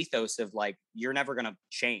 her whole ethos of like, you're never going to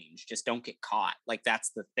change, just don't get caught. Like, that's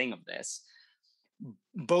the thing of this.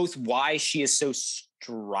 Both why she is so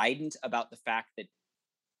strident about the fact that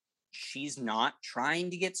she's not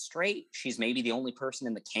trying to get straight. She's maybe the only person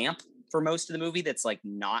in the camp for most of the movie that's like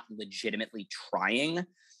not legitimately trying,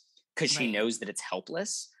 because she knows that it's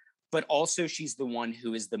helpless. But also, she's the one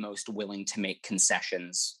who is the most willing to make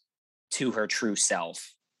concessions to her true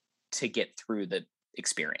self to get through the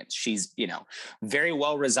experience. She's, you know, very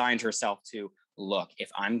well resigned herself to, look, if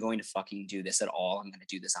I'm going to fucking do this at all, I'm going to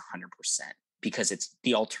do this 100%, because it's,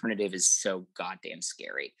 the alternative is so goddamn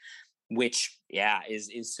scary, which, yeah,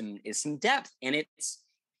 is some depth. And it's,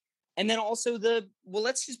 and then also well,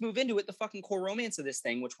 let's just move into it. The fucking core romance of this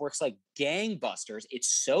thing, which works like gangbusters. It's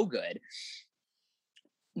so good.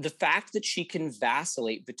 The fact that she can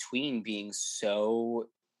vacillate between being so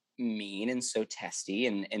mean and so testy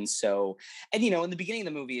and so, and, you know, in the beginning of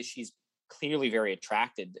the movie, she's clearly very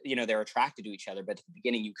attracted, you know, they're attracted to each other, but at the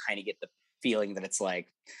beginning you kind of get the feeling that it's like,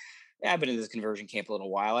 yeah, I've been in this conversion camp a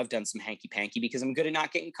little while, I've done some hanky panky because I'm good at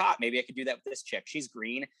not getting caught, maybe I could do that with this chick, she's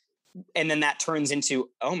green. And then that turns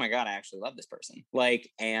into, oh my God, I actually love this person.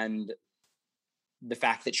 Like, and the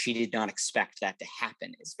fact that she did not expect that to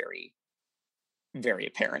happen is very, very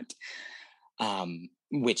apparent.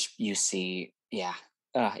 Which you see, yeah,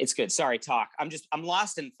 It's good. Sorry, talk. I'm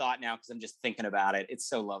lost in thought now because I'm just thinking about it. It's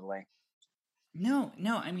so lovely. No,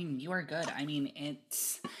 I mean, you are good. I mean,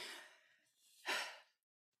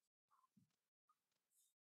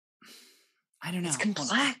 I don't know. It's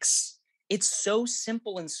complex. It's so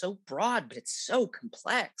simple and so broad, but it's so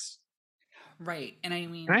complex. Right. And I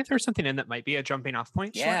mean, Can I throw something in that might be a jumping off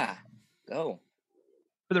point? Yeah, go.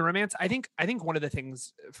 For the romance, I think one of the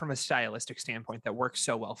things from a stylistic standpoint that works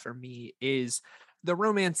so well for me is the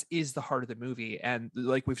romance is the heart of the movie, and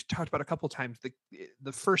like we've talked about a couple times,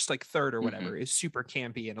 the first like third or whatever is super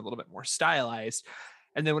campy and a little bit more stylized,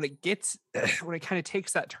 and then when it gets when it kind of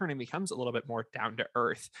takes that turn and becomes a little bit more down to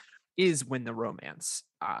earth, is when the romance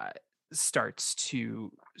starts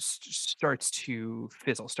to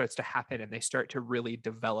fizzle, starts to happen, and they start to really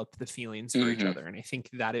develop the feelings for each other. And I think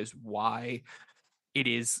that is why it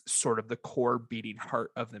is sort of the core beating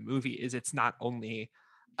heart of the movie. Is it's not only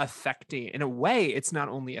affecting, in a way, it's not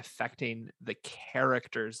only affecting the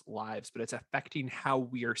characters' lives, but it's affecting how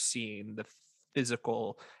we are seeing the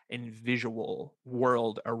physical and visual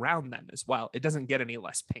world around them as well. It doesn't get any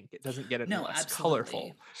less pink. It doesn't get any less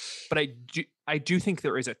colorful. But I do think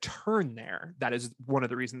there is a turn there. That is one of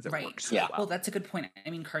the reasons it works so well. Well, that's a good point. I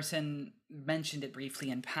mean, Carson mentioned it briefly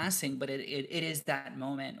in passing, but it is that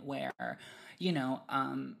moment where,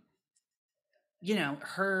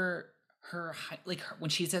 when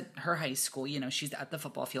she's at her high school, she's at the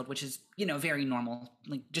football field, which is, very normal,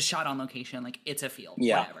 like just shot on location, like it's a field,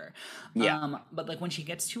 whatever. But like when she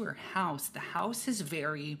gets to her house, the house is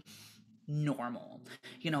very normal.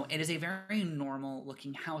 It is a very normal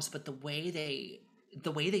looking house, but the way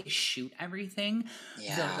they shoot everything,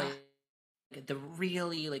 the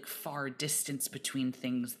really like far distance between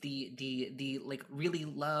things, the like really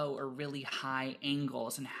low or really high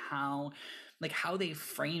angles, and how they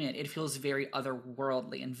frame it feels very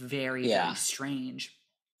otherworldly and very very strange.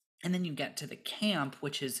 And then you get to the camp,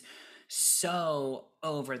 which is so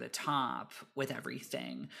over the top with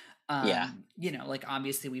everything. Like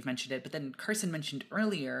obviously we've mentioned it, but then Carson mentioned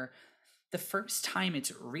earlier, the first time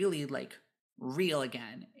it's really like real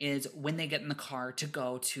again is when they get in the car to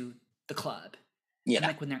go to the club. And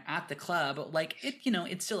like when they're at the club, like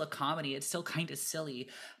it's still a comedy, it's still kind of silly,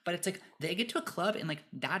 but it's like they get to a club and like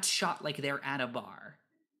that's shot like they're at a bar.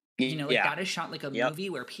 That is shot like a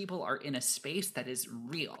movie where people are in a space that is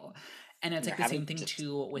real. And it's like the same thing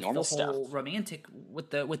too with the whole romantic,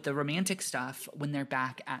 with the romantic stuff when they're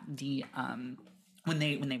back at the when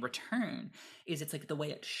they return, is it's like the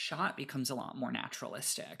way it's shot becomes a lot more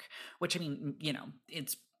naturalistic, which I mean,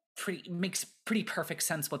 makes pretty perfect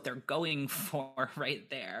sense what they're going for right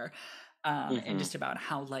there. And just about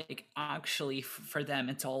how like actually for them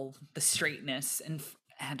it's all the straightness, and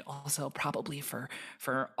also probably for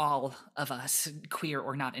all of us, queer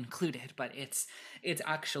or not included, but it's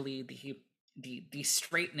actually the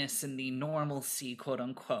straightness and the normalcy, quote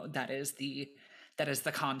unquote, that is the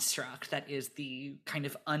construct, that is the kind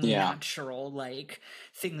of unnatural like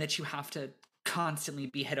thing that you have to constantly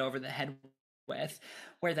be hit over the head with,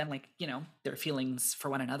 where then like their feelings for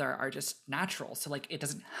one another are just natural, so like it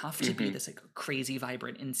doesn't have to be this like crazy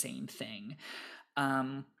vibrant insane thing.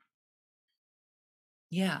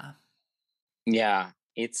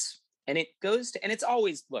 It's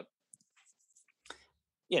always, look,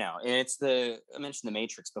 and it's I mentioned The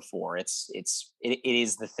Matrix before. It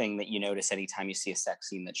is the thing that you notice anytime you see a sex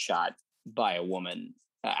scene that's shot by a woman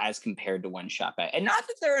as compared to one shot by, and not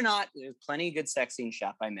that there's plenty of good sex scenes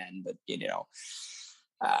shot by men, but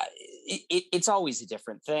it's always a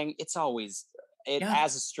different thing. It's always,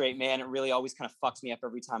 as a straight man, it really always kind of fucks me up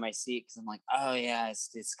every time I see it, because I'm like, oh yeah,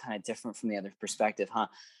 it's kind of different from the other perspective, huh?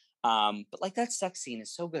 But like that sex scene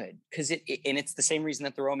is so good because and it's the same reason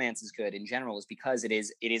that the romance is good in general, is because it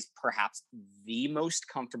is perhaps the most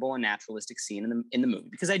comfortable and naturalistic scene in the movie.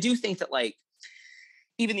 Because I do think that like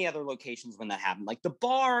even the other locations when that happened, like the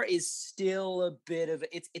bar is still a bit of,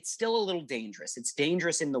 it's still a little dangerous. It's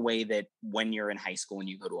dangerous in the way that when you're in high school and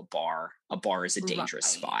you go to a bar is a dangerous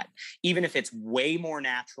spot, even if it's way more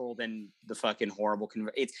natural than the fucking horrible.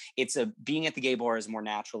 Being at the gay bar is a more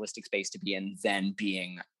naturalistic space to be in than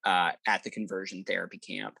being at the conversion therapy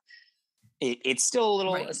camp. It's still a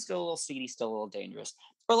little seedy, still a little dangerous.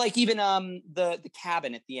 Or like even the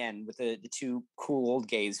cabin at the end with the two cool old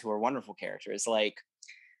gays who are wonderful characters, like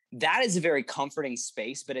that is a very comforting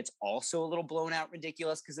space, but it's also a little blown out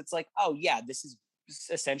ridiculous because it's like, oh yeah, this is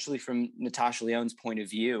essentially from Natasha Lyonne's point of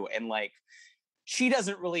view, and like she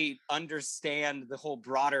doesn't really understand the whole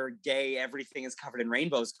broader gay everything is covered in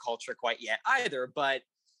rainbows culture quite yet either, but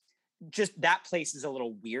just that place is a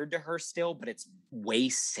little weird to her still, but it's way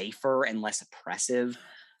safer and less oppressive.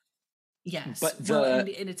 Yes. But Well,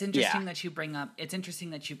 the and it's interesting that you bring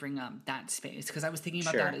up that space, because I was thinking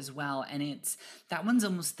about that sure. as well, and it's that one's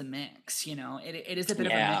almost the mix, you know. It is a bit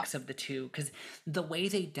of a Yeah. mix of the two, because the way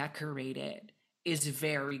they decorate it is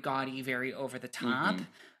very gaudy, very over the top.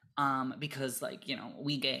 Hmm. Because, like, you know,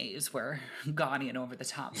 we gays were gaudy and over the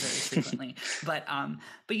top very frequently. But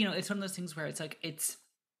you know, it's one of those things where it's like it's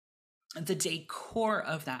the decor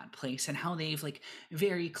of that place and how they've like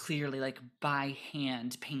very clearly like by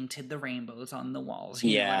hand painted the rainbows on the walls,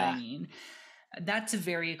 you know what I Yeah. mean? That's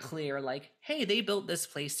very clear, like, hey, they built this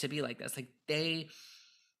place to be like this, like they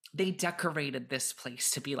decorated this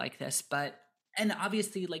place to be like this. But and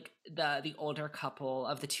obviously, like, the older couple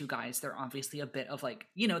of the two guys, they're obviously a bit of like,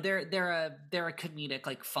 you know, they're a comedic,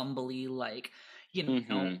 like, fumbly, like, you know,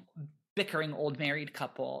 Hmm. bickering old married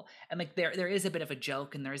couple, and like there is a bit of a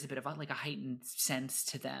joke, and there is a bit of a, like, a heightened sense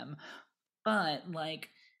to them. But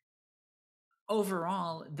like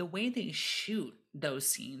overall, the way they shoot those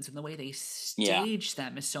scenes and the way they Yeah. stage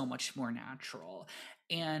them is so much more natural.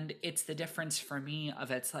 And it's the difference for me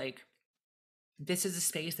of, it's like, this is a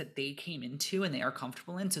space that they came into and they are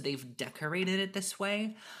comfortable in, so they've decorated it this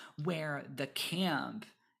way, where the camp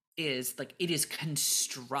is like, it is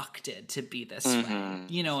constructed to be this way, Hmm.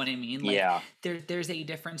 you know what I mean? Like, Yeah. there's a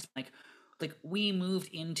difference, like we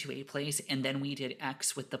moved into a place and then we did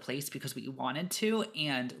X with the place because we wanted to,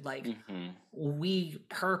 and like Hmm. we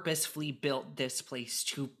purposefully built this place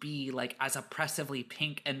to be like as oppressively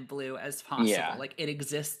pink and blue as possible. Yeah. Like, it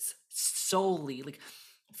exists solely, like,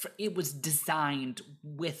 it was designed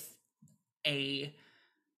with a,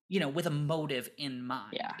 you know, with a motive in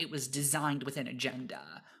mind. Yeah. It was designed with an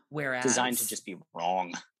agenda. Designed to Whereas, just be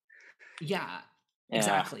wrong. yeah, Yeah.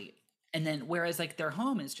 exactly. And then whereas like their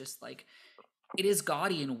home is just like, it is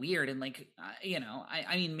gaudy and weird, and like, you know,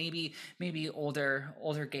 I mean, maybe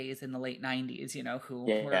older gays in the late 90s, you know,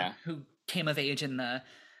 Yeah. who came of age in the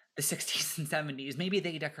 60s and 70s, maybe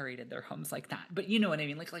they decorated their homes like that. But you know what I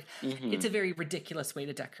mean? Like Hmm. it's a very ridiculous way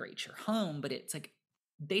to decorate your home, but it's like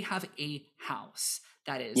they have a house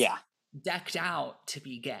that is Yeah. decked out to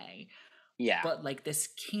be gay, Yeah. but like this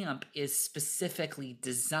camp is specifically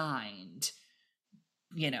designed,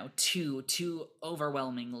 you know, to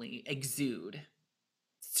overwhelmingly exude Con-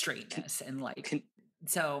 straightness and like, con-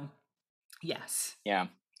 so yes. yeah.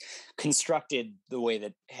 Constructed the way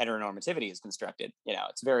that heteronormativity is constructed. You know,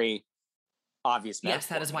 it's very obvious Yes,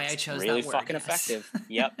 metaphor. that is why I It's chose really that word. fucking Yes. effective.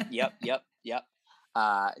 Yep. Yep. Yep. Yep.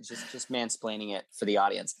 Just mansplaining it for the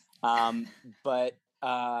audience. But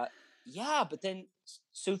yeah, but then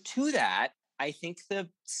so to that, I think the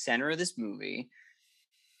center of this movie,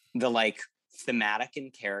 the like thematic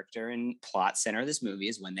and character and plot center of this movie,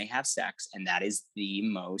 is when they have sex, and that is the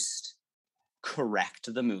most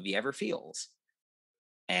correct the movie ever feels.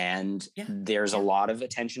 And Yeah. there's a Yeah. lot of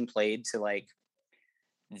attention played to like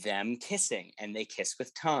them kissing, and they kiss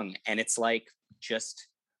with tongue, and it's like just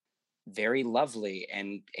very lovely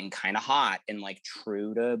and kind of hot and like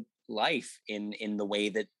true to life in the way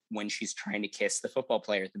that when she's trying to kiss the football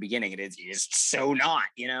player at the beginning, it is so not,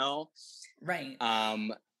 you know. Right.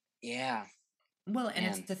 Yeah. Well, and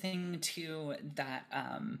it's Man. the thing too that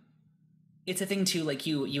it's a thing too, like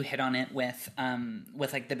you hit on it with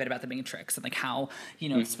like the bit about the Matrix, and like how, you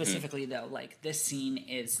know, Mhm. specifically though, like this scene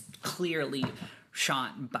is clearly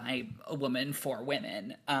shot by a woman for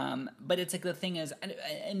women, but it's like the thing is,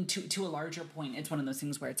 and to a larger point, it's one of those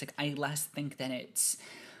things where it's like, I less think that it's,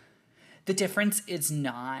 the difference is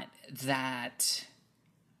not that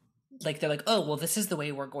like they're like, oh well, this is the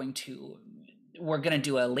way we're gonna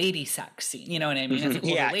do a lady sex scene, you know what I mean? It's like,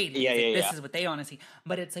 well, Yeah, the ladies, yeah, like, yeah, this yeah. is what they want to see.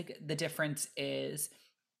 But it's like the difference is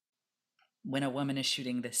when a woman is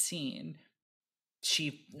shooting this scene,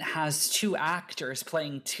 she has two actors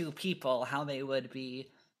playing two people, how they would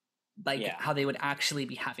be like, Yeah. how they would actually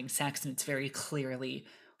be having sex, and it's very clearly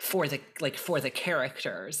for the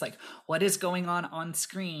characters. Like, what is going on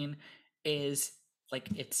screen is like,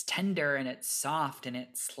 it's tender and it's soft and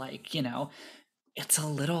it's like, you know, it's a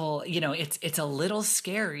little, you know, it's a little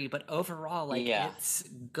scary, but overall, like, Yeah. it's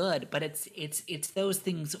good. But it's those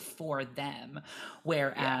things for them,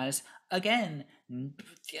 whereas again,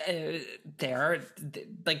 there,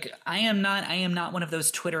 like, I am not one of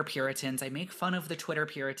those Twitter Puritans. I make fun of the Twitter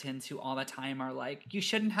Puritans who all the time are like, you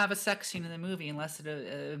shouldn't have a sex scene in the movie unless it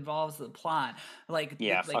involves the plot. Like,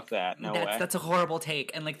 Yeah, like, fuck that. No way. that's a horrible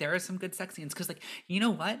take. And like, there are some good sex scenes, because like, you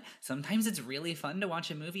know what, sometimes it's really fun to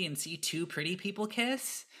watch a movie and see two pretty people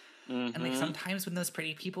kiss. And like, Mhm. sometimes when those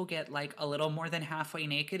pretty people get like a little more than halfway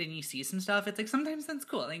naked and you see some stuff, it's like, sometimes that's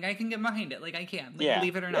cool. Like, I can get behind it. Like, I can, like, Yeah,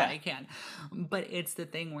 believe it or not, yeah. I can. But it's the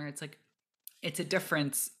thing where it's like, it's a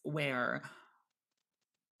difference where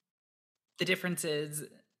the difference is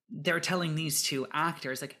they're telling these two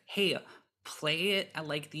actors like, hey, play it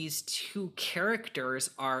like these two characters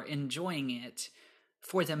are enjoying it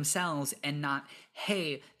for themselves, and not,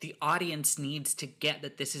 hey, the audience needs to get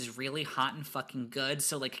that this is really hot and fucking good,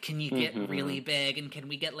 so like, can you get really big, and can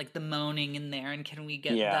we get like the moaning in there, and can we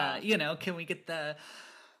get the, can we get the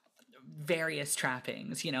various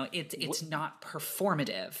trappings, it's not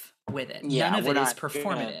performative with it. None of it is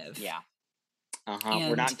performative.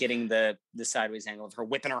 We're not getting the sideways angle of her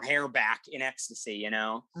whipping her hair back in ecstasy,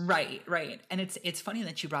 Right. And it's funny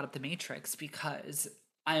that you brought up The Matrix, because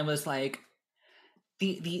I was like,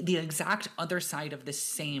 the exact other side of the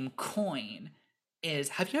same coin is,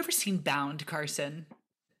 have you ever seen Bound, Carson?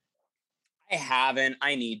 I haven't.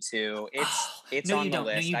 I need to. It's no, on you the don't.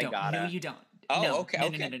 list. No, I you don't. gotta. No, you don't. Oh, no,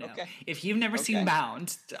 okay. No. If you've never seen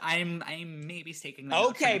Bound, I'm maybe taking that.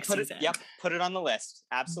 Okay, put it on the list.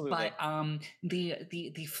 Absolutely. But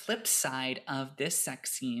the flip side of this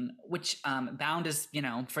sex scene, which Bound is,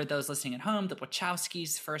 for those listening at home, the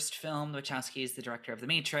Wachowskis' first film. The Wachowskis, the director of the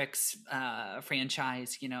Matrix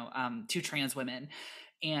franchise. Two trans women,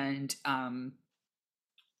 and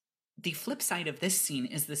the flip side of this scene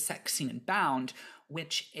is the sex scene in Bound,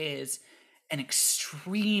 which is an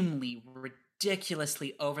extremely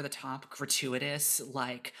ridiculously over the top, gratuitous,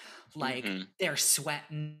 like they're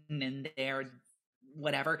sweating and they're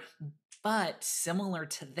whatever. But similar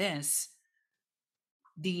to this,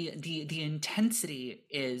 the intensity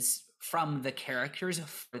is from the characters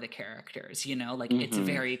for the characters, it's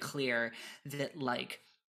very clear that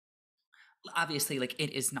obviously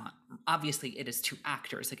it is two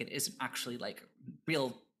actors, like it isn't actually like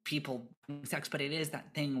real people sex, but it is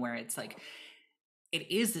that thing where it's like, it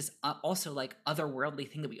is this also like otherworldly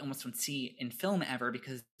thing that we almost don't see in film ever,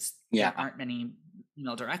 because there aren't many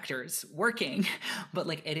female directors working. But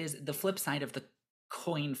like, it is the flip side of the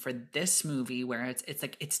coin for this movie, where it's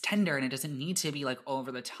like, it's tender and it doesn't need to be like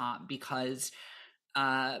over the top, because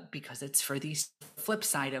it's for these. Flip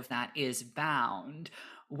side of that is Bound,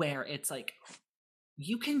 where it's like,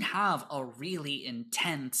 you can have a really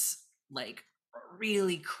intense, like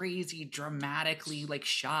really crazy, dramatically like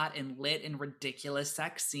shot and lit and ridiculous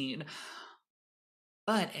sex scene,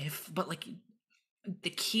 but like, the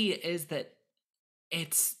key is that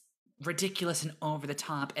it's ridiculous and over the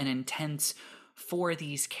top and intense for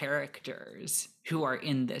these characters who are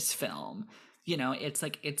in this film. It's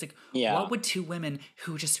like what would two women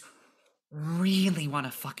who just really want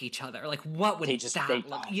to fuck each other, like what would that look?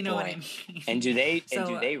 What I mean? And do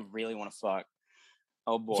they really want to fuck?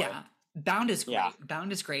 Oh boy. Yeah. Bound is great.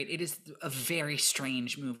 Bound is great. It is a very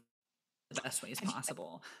strange movie, the best ways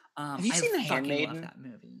possible. Have you seen The Handmaiden? Love that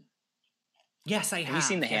movie. Yes, I have. Have you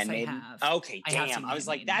seen The Handmaiden? I have. Okay, damn. I was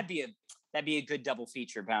like, that'd be a good double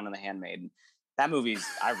feature, Bound and The Handmaiden. That movie's,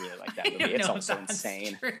 I really like that movie. It's also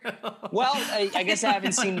insane. True. Well, I guess I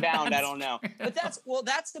haven't seen Bound. I don't know. But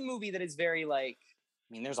that's the movie that is very like,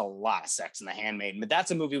 I mean, there's a lot of sex in The Handmaiden, but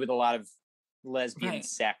that's a movie with a lot of lesbian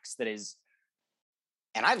sex that is.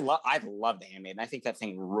 And I love The Handmaiden. I think that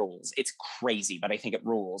thing rules. It's crazy, but I think it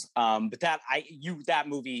rules. But that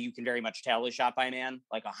movie, you can very much tell is shot by a man,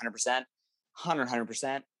 like 100%,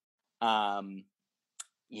 100%.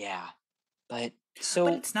 Yeah, but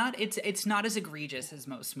it's not as egregious as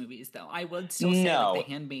most movies, though. I would still say like,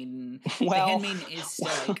 The Handmaiden. The Handmaiden is still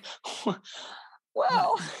like.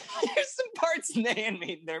 Well, there's some parts in The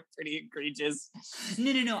Handmaiden that are pretty egregious.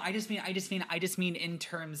 No. I just mean in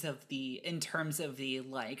terms of the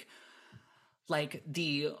like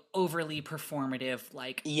the overly performative,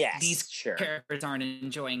 like, these characters aren't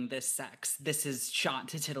enjoying this sex. This is shot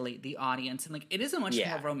to titillate the audience, and like, it is a much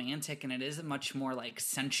more romantic, and it is a much more like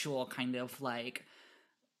sensual kind of like,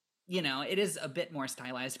 it is a bit more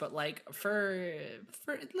stylized, but like for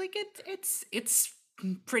like it's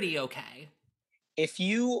pretty okay. If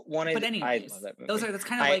you wanted, but anyways, I love that movie. That's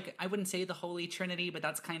kind of like, I wouldn't say the Holy Trinity, but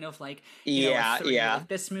that's kind of like, like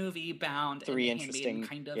this movie, Bound, three and interesting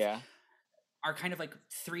kind of are kind of like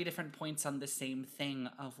three different points on the same thing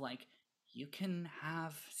of like, you can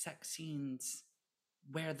have sex scenes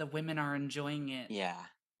where the women are enjoying it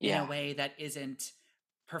in a way that isn't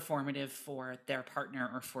performative for their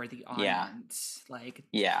partner or for the audience. Like,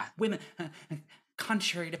 women,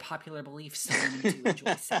 contrary to popular belief, some women do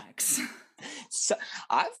enjoy sex. So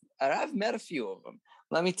I've met a few of them.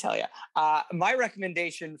 Let me tell you. My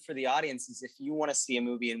recommendation for the audience is, if you want to see a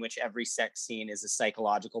movie in which every sex scene is a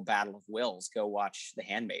psychological battle of wills, go watch The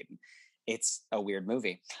Handmaiden. It's a weird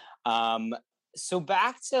movie. So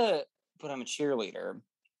back to But I'm a Cheerleader.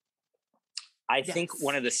 I think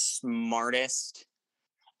one of the smartest,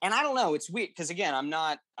 and I don't know, it's weird because again, I'm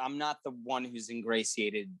not the one who's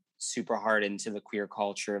ingratiated super hard into the queer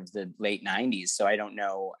culture of the late 90s, so I don't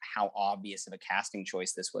know how obvious of a casting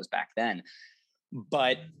choice this was back then.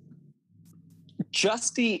 But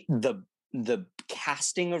just the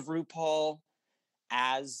casting of RuPaul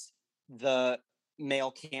as the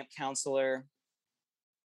male camp counselor,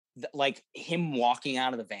 like him walking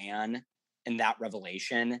out of the van and that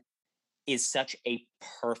revelation is such a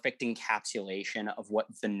perfect encapsulation of what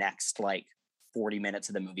the next like 40 minutes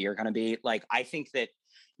of the movie are going to be. Like, I think that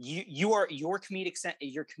your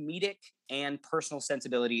comedic and personal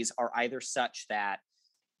sensibilities are either such that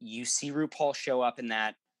you see RuPaul show up in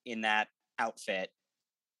that outfit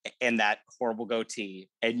and that horrible goatee,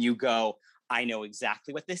 and you go, I know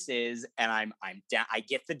exactly what this is, and I'm down. I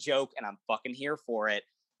get the joke, and I'm fucking here for it.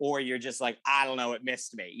 Or you're just like, I don't know, it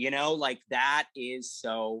missed me. You know, like that is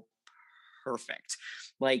so perfect.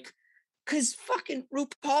 Like, because fucking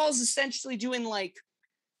RuPaul's essentially doing like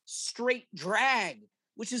straight drag,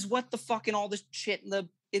 which is what the fucking all this shit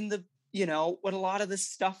in the you know, what a lot of this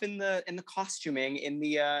stuff in the costuming in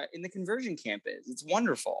the conversion camp is. It's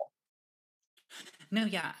wonderful. No,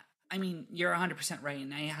 yeah. I mean, you're 100% right.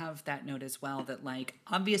 And I have that note as well that, like,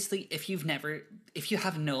 obviously, if you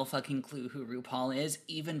have no fucking clue who RuPaul is,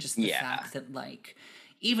 even just the fact that, like,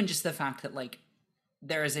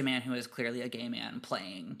 there is a man who is clearly a gay man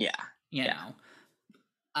playing, you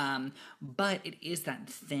know. But it is that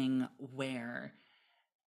thing where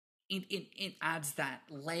it adds that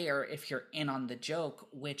layer if you're in on the joke,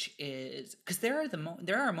 which is, because there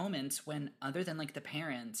are moments when, other than, like, the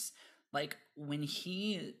parents, like, when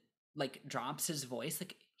he like drops his voice,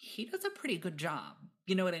 like he does a pretty good job.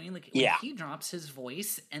 You know what I mean? Like when he drops his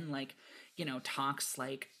voice and like, you know, talks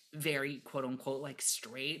like very quote unquote like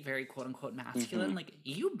straight, very quote unquote masculine, like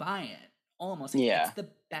you buy it almost. Like, it's the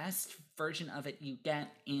best version of it you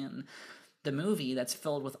get in the movie that's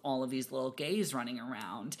filled with all of these little gays running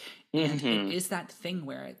around. And it is that thing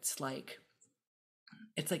where it's like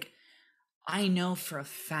I know for a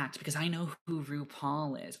fact, because I know who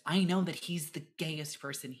RuPaul is, I know that he's the gayest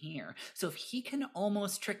person here. So if he can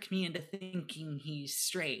almost trick me into thinking he's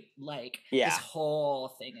straight, like this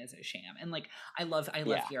whole thing is a sham. And like I love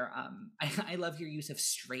your I love your use of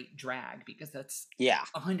straight drag, because that's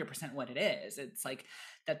 100% what it is. It's like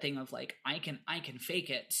that thing of like I can fake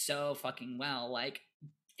it so fucking well, like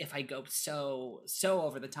if I go so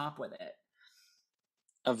over the top with it.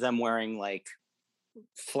 Of them wearing like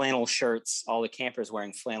flannel shirts, all the campers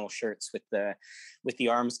wearing flannel shirts with the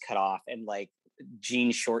arms cut off, and like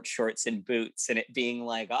jean shorts and boots, and it being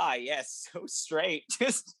like, yes, so straight.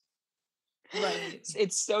 Just right.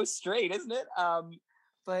 It's so straight, isn't it?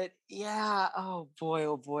 But yeah, oh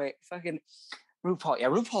boy, fucking RuPaul. Yeah,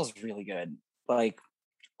 RuPaul's really good. Like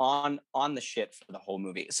on the shit for the whole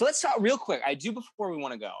movie. So let's talk real quick. I do, before we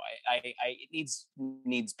want to go, it needs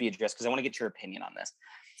to be addressed, because I want to get your opinion on this.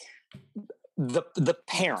 The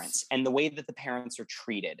parents and the way that the parents are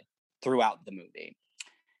treated throughout the movie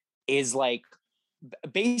is like,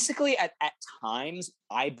 basically at times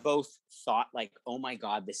I both thought like, oh my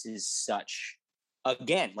God, this is such,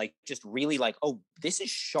 again, like just really like, oh, this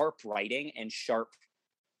is sharp writing and sharp,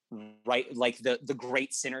 right? Like the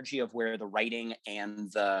great synergy of where the writing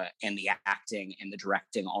and the acting and the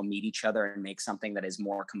directing all meet each other and make something that is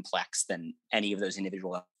more complex than any of those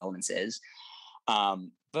individual elements is.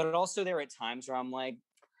 But also there are times where I'm like,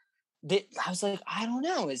 I was like, I don't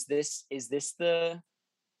know, is this the,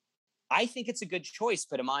 I think it's a good choice,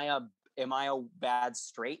 but am I a bad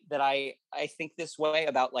straight that I think this way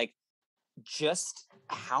about like just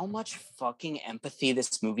how much fucking empathy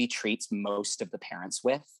this movie treats most of the parents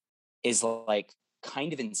with is like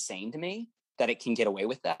kind of insane to me that it can get away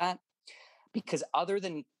with that. Because other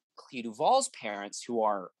than Clea Duvall's parents, who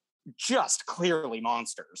are just clearly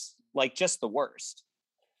monsters, like just the worst,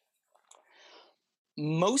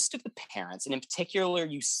 most of the parents, and in particular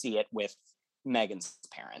you see it with Megan's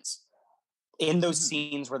parents, in those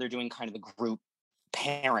scenes where they're doing kind of the group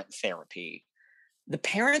parent therapy, the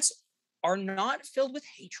parents are not filled with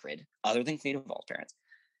hatred, other than Clea Duvall's parents.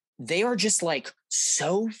 They are just like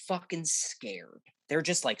so fucking scared. They're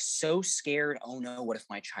just like so scared. Oh no, what if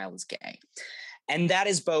my child is gay? And that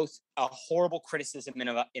is both a horrible criticism in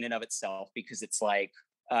and of itself, because it's like,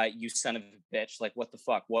 you son of a bitch, like what the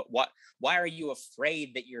fuck? Why are you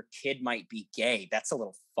afraid that your kid might be gay? That's a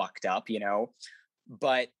little fucked up, you know?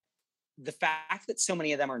 But the fact that so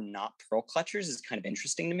many of them are not pearl clutchers is kind of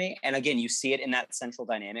interesting to me. And again, you see it in that central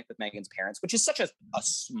dynamic with Megan's parents, which is such a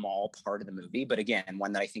small part of the movie, but again,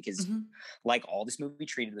 one that I think is like all this movie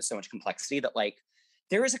treated with so much complexity, that like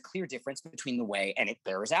there is a clear difference between the way, and it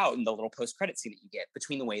bears out in the little post-credit scene that you get,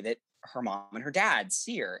 between the way that her mom and her dad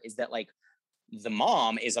see her, is that like the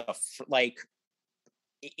mom is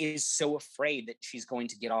so afraid that she's going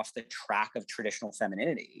to get off the track of traditional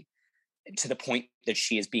femininity, to the point that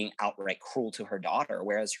she is being outright cruel to her daughter,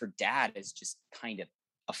 whereas her dad is just kind of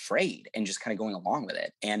afraid and just kind of going along with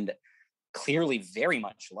it, and clearly very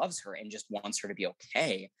much loves her and just wants her to be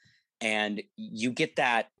okay. And you get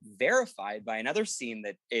that verified by another scene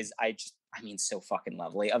that is, so fucking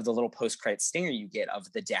lovely, of the little post-credit stinger you get of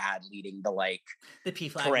the dad leading the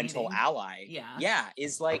parental meeting. ally. Yeah.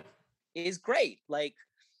 Is great.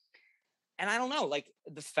 And I don't know,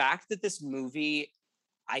 the fact that this movie,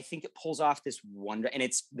 I think it pulls off this wonder, and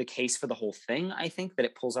it's the case for the whole thing. I think that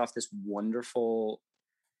it pulls off this wonderful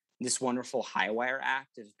high wire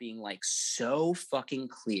act of being so fucking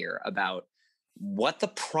clear about what the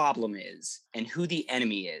problem is and who the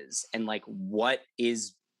enemy is, and what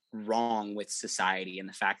is wrong with society, and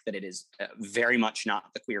the fact that it is very much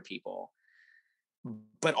not the queer people,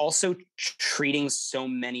 but also treating so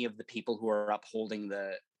many of the people who are upholding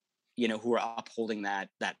that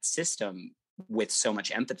system with so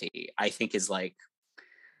much empathy, I think is I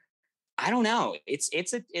don't know. It's a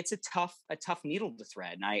tough needle to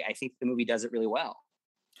thread. And I think the movie does it really well.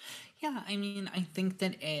 Yeah. I mean, I think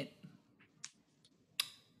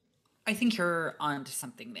you're onto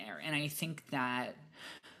something there. And I think that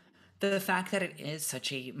the fact that it is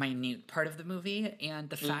such a minute part of the movie, and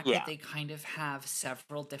the fact that they kind of have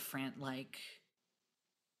several different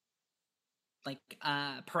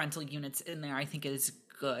parental units in there, I think is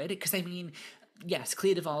good. Because I mean, yes,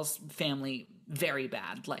 Clea Duvall's family, very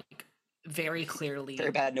bad, very clearly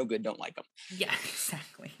very bad, no good, don't like them. Yeah,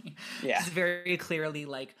 exactly. Yeah, it's very clearly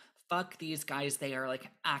fuck these guys, they are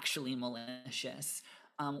actually malicious.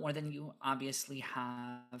 Or then you obviously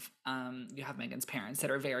have Megan's parents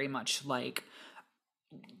that are very much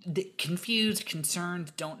confused,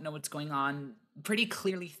 concerned, don't know what's going on, pretty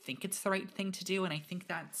clearly think it's the right thing to do. And I think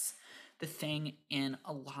that's the thing in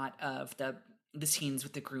a lot of the scenes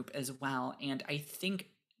with the group as well. And I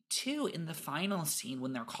think too, in the final scene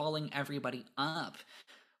when they're calling everybody up,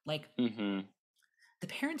 the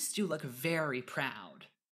parents do look very proud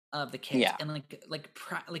of the kids, and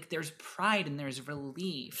there's pride and there's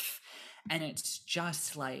relief, and it's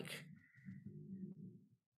just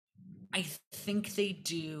I think they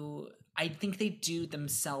do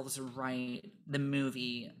themselves right, the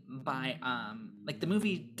movie, by the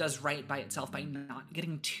movie does right by itself by not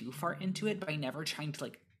getting too far into it, by never trying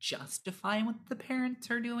to justify what the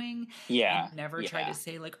parents are doing, and never try to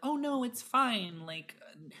say oh no, it's fine,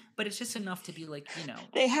 but it's just enough to be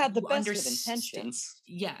they had the best of intentions.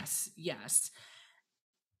 Yes.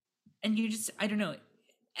 And you just, I don't know,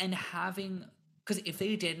 and because if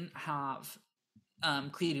they didn't have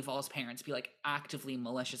Clea Duvall's parents be actively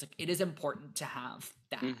malicious, it is important to have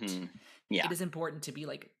that. It is important to be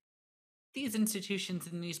these institutions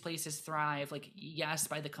and these places thrive, yes,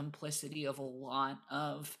 by the complicity of a lot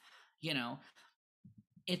of,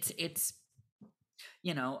 it's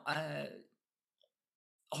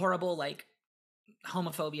horrible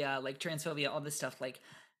homophobia, transphobia, all this stuff.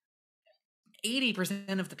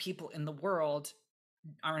 80% of the people in the world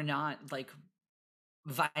are not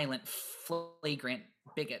violent, flagrant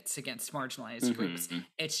bigots against marginalized groups.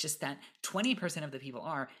 It's just that 20% of the people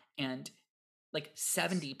are, and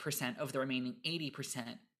 70% of the remaining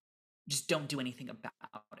 80% just don't do anything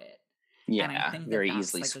about it. Yeah, and I think very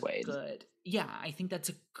easily swayed. I think that's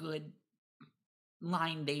a good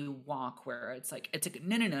line they walk, where it's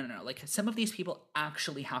no. Some of these people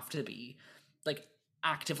actually have to be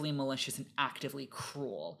actively malicious and actively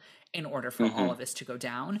cruel in order for all of this to go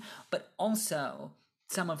down. But also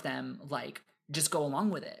some of them just go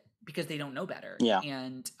along with it because they don't know better. Yeah.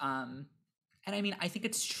 And I mean, I think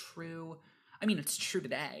it's true. I mean, it's true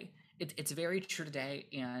today. It's very true today.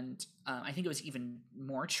 And I think it was even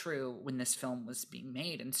more true when this film was being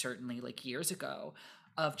made, and certainly years ago,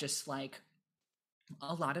 of just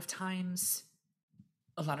a lot of times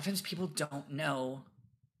people don't know,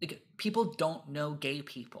 people don't know gay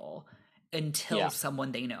people until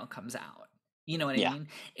someone they know comes out. You know what I mean?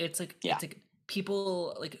 It's it's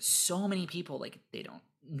people, so many people, they don't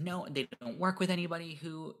know, they don't work with anybody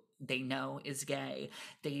who they know is gay.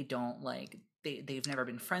 They don't they've never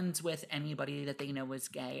been friends with anybody that they know is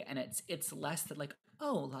gay. And it's less that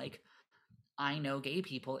I know gay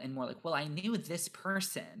people, and more well, I knew this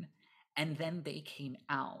person and then they came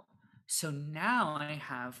out, so now I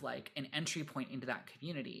have an entry point into that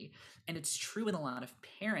community. And it's true with a lot of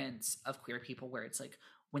parents of queer people, where it's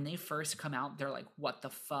when they first come out, they're what the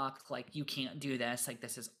fuck, you can't do this,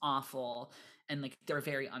 this is awful, and they're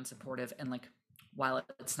very unsupportive, and while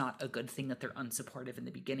it's not a good thing that they're unsupportive in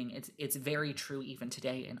the beginning, it's very true even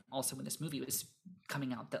today, and also when this movie was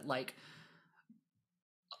coming out, that like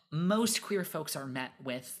most queer folks are met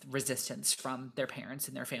with resistance from their parents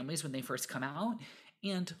and their families when they first come out,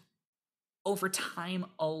 and over time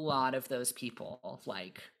a lot of those people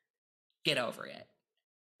like get over it,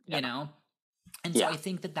 you know. And so I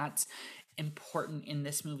think that that's important in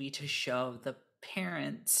this movie to show the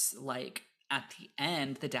parents, like at the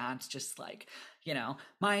end the dad's just like, you know,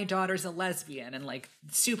 my daughter's a lesbian, and like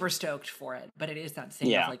super stoked for it, but it is that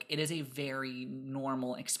thing of like, it is a very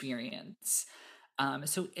normal experience.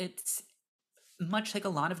 So it's much like a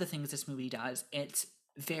lot of the things this movie does, it's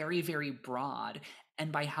very, very broad,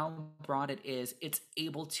 and by how broad it is, it's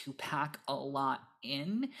able to pack a lot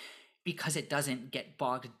in because it doesn't get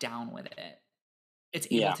bogged down with it. It's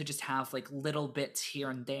able to just have like little bits here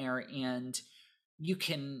and there, and you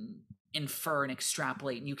can infer and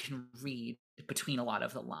extrapolate, and you can read between a lot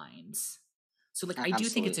of the lines. So like, I do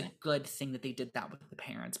think it's a good thing that they did that with the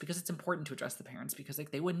parents, because it's important to address the parents, because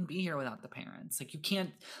like they wouldn't be here without the parents. Like you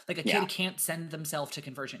can't, like a kid can't send themselves to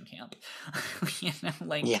conversion camp, you know,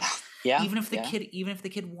 like even if the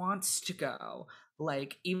kid wants to go,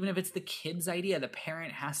 like even if it's the kid's idea, the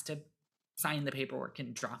parent has to sign the paperwork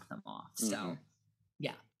and drop them off. So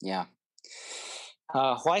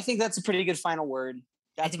well, I think that's a pretty good final word.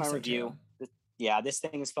 That's my review. Too. This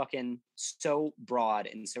thing is fucking so broad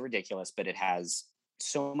and so ridiculous, but it has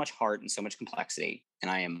so much heart and so much complexity, and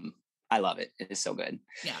I love it. It is so good.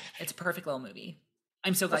 Yeah, it's a perfect little movie.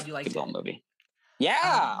 I'm so glad you liked it. Little movie.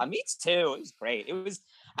 Yeah, me too. It was great. It was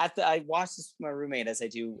I watched this with my roommate, as I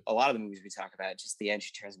do a lot of the movies we talk about. Just the end,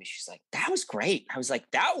 she turns to me, she's like, "That was great." I was like,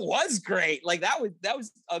 "That was great." Like that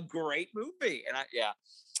was a great movie, and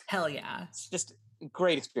hell yeah, it's just a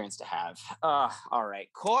great experience to have. All right,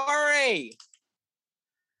 Corey,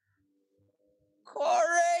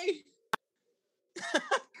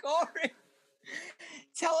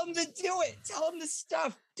 tell him to do it. Tell him the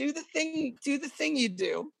stuff. Do the thing you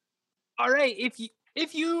do. All right.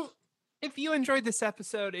 If you enjoyed this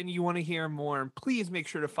episode and you want to hear more, please make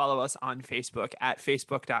sure to follow us on Facebook at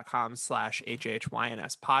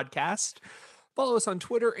facebook.com/HHYNS podcast. Follow us on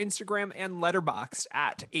Twitter, Instagram, and Letterboxd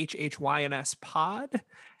at HHYNS pod.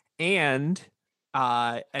 And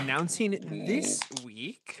announcing this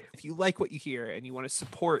week, if you like what you hear and you want to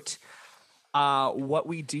support what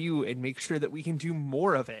we do and make sure that we can do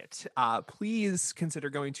more of it, please consider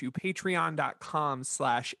going to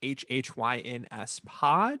patreon.com/HHYNS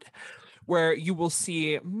pod, where you will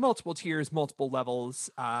see multiple tiers, multiple levels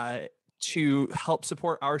to help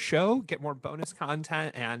support our show, get more bonus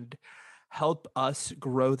content, and help us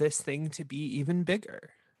grow this thing to be even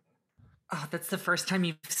bigger. Oh, that's the first time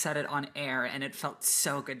you've said it on air, and it felt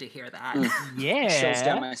so good to hear that. Yeah. Chills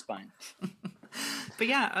down my spine. But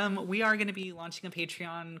yeah, we are going to be launching a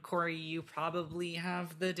Patreon. Corey, you probably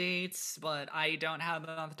have the dates, but I don't have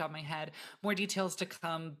them off the top of my head. More details to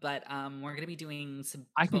come, but we're going to be doing some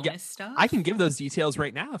bonus stuff. I can give those details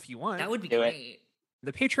right now if you want. That would be great.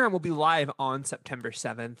 The Patreon will be live on September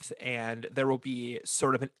 7th, and there will be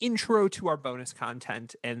sort of an intro to our bonus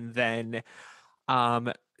content, and then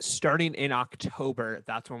starting in October,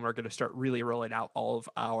 that's when we're going to start really rolling out all of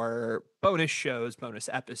our bonus shows, bonus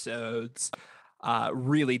episodes,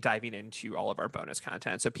 really diving into all of our bonus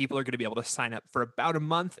content. So people are going to be able to sign up for about a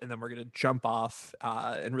month, and then we're going to jump off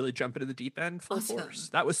and really jump into the deep end full force.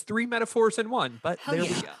 That was 3 metaphors in one, but there we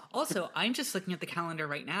go. Also, I'm just looking at the calendar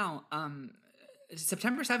right now.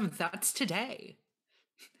 September 7th, that's today.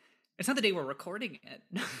 It's not the day we're recording it.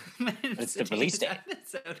 It's the release date.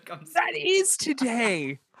 That is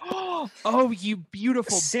today. Oh, you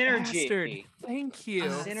beautiful synergy bastard. Thank you.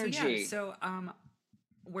 Synergy. So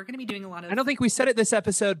we're going to be doing a lot of... I don't think we said it this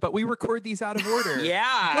episode, but we record these out of order.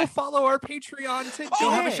 Yeah. Go follow our Patreon today. Go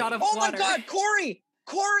have a shot of water. Oh my God, Corey,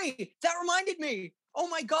 that reminded me. Oh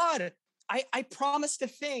my God. I promised a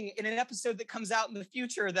thing in an episode that comes out in the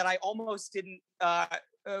future that I almost didn't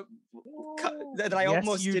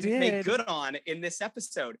make good on in this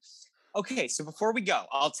episode. Okay, so before we go,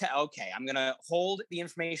 I'm gonna hold the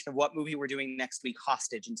information of what movie we're doing next week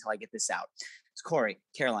hostage until I get this out. It's Corey,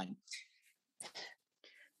 Caroline.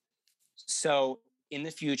 So in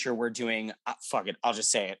the future, we're doing fuck it, I'll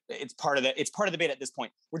just say it. It's part of the bit at this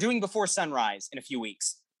point. We're doing Before Sunrise in a few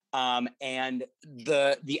weeks. And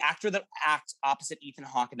the actor that acts opposite Ethan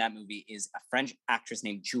Hawke in that movie is a French actress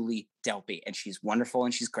named Julie Delpy, and she's wonderful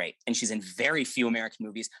and she's great, and she's in very few American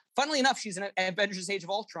movies. Funnily enough, she's in Avengers: Age of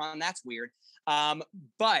Ultron. That's weird.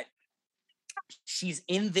 But She's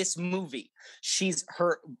in this movie. She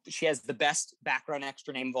has the best background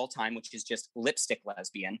extra name of all time, which is just lipstick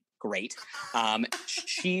lesbian. Great.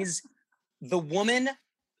 She's the woman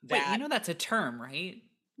that. Wait, you know that's a term, right?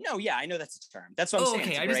 No, yeah, I know that's a term. That's what I'm saying.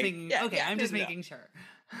 Okay, I'm just making. Okay, I'm just making sure.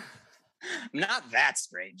 I'm not that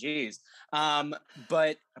straight, jeez.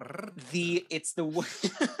 But it's the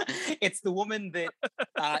it's the woman that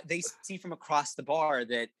they see from across the bar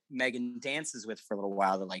that Megan dances with for a little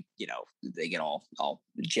while. They're like, they get all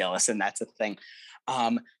jealous, and that's a thing.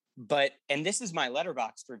 But this is my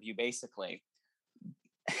Letterboxd review, basically.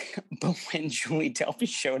 But when Julie Delpy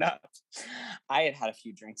showed up, I had a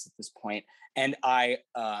few drinks at this point, and I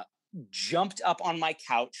jumped up on my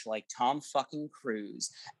couch like Tom fucking Cruise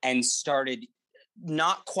and started,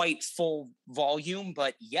 not quite full volume,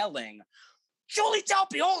 but yelling, "Julie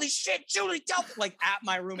Delpy, holy shit, Julie Delpy," like at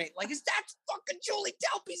my roommate, like, is that fucking Julie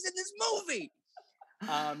Delpy's in this movie?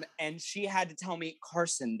 And she had to tell me,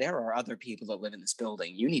 "Carson, there are other people that live in this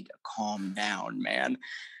building. You need to calm down, man."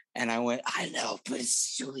 And I went, "I know, but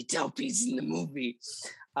it's Julie Delpy's in the movie."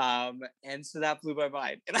 And so that blew my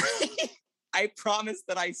mind. And I promised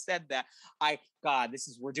that I said that.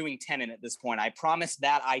 We're doing Tenet at this point. I promised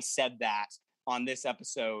that I said that on this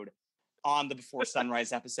episode, on the Before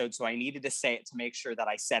Sunrise episode. So I needed to say it to make sure that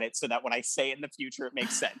I said it so that when I say it in the future, it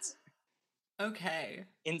makes sense. Okay.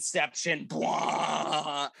 Inception.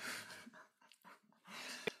 Blah.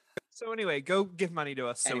 So anyway, go give money to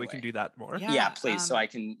us so we can do that more. Yeah, please, so I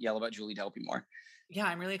can yell about Julie Delpy more. Yeah,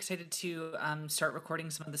 I'm really excited to start recording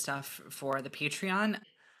some of the stuff for the Patreon.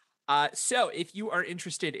 So if you are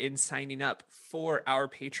interested in signing up for our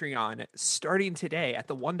Patreon, starting today at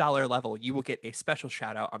the $1 level, you will get a special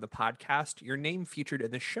shout out on the podcast, your name featured in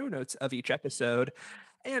the show notes of each episode.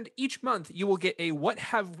 And each month you will get a What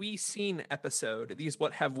Have We Seen episode. These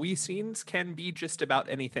What Have We Seens can be just about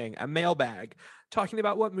anything. A mailbag, talking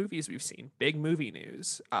about what movies we've seen, big movie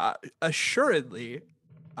news, assuredly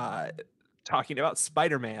talking about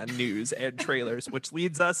Spider-Man news and trailers, which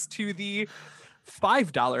leads us to the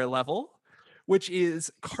 $5 level, which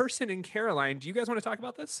is Carson and Caroline. Do you guys want to talk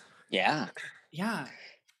about this? Yeah.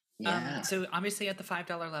 So obviously at the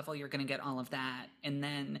 $5 level, you're going to get all of that. And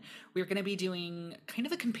then we're going to be doing kind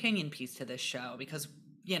of a companion piece to this show because,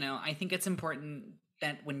 I think it's important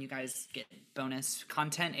that when you guys get bonus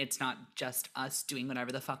content, it's not just us doing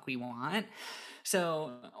whatever the fuck we want.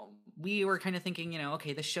 So we were kind of thinking,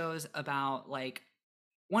 okay, the show's about like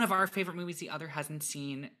one of our favorite movies the other hasn't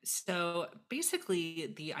seen. So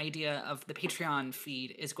basically the idea of the Patreon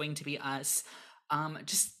feed is going to be us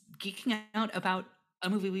just geeking out about a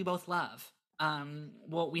movie we both love.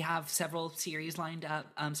 We have several series lined up,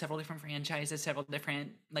 several different franchises, several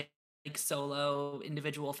different like solo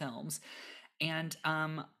individual films. And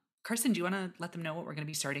Carson, do you want to let them know what we're going to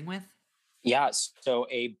be starting with? Yeah, so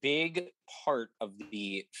a big part of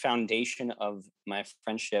the foundation of my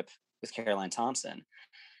friendship with Caroline Thompson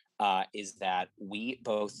is that we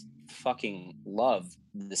both fucking love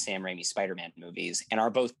the Sam Raimi Spider-Man movies and are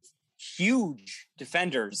both huge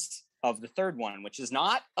defenders of the third one, which is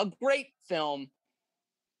not a great film,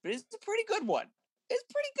 but it's a pretty good one. It's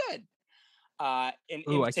pretty good. I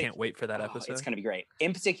can't wait for that episode. It's going to be great.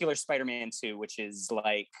 In particular, Spider-Man 2, which is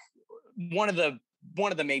like one of the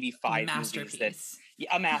maybe 5 movies that,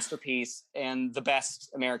 a masterpiece and the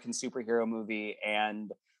best American superhero movie,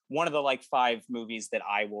 and one of the like 5 movies that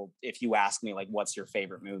I will, if you ask me like what's your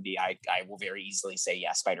favorite movie, I will very easily say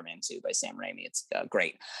Spider-Man 2 by Sam Raimi. It's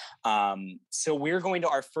great. So we're going to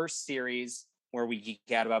our first series where we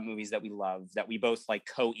geek out about movies that we love, that we both like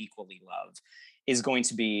co-equally love, is going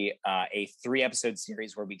to be a 3-episode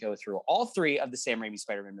series where we go through all 3 of the Sam Raimi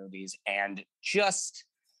Spider-Man movies and just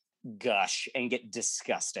gush and get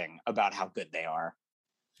disgusting about how good they are.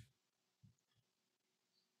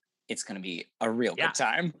 It's going to be a real good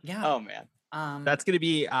time. Yeah. Oh man. That's going to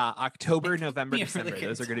be October, November, December. Really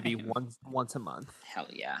Those are going to be once a month. Hell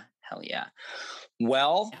yeah.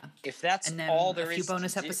 Well, if that's and then all there is, a few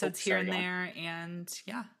bonus episodes here and there, and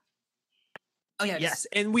yeah. Oh yeah. Yes,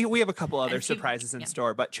 and we have a couple other surprises in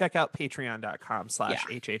store, but check out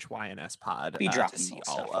patreon.com/HHYNSpod be dropping to see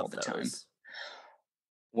stuff all of the those. time.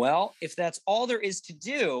 Well, if that's all there is to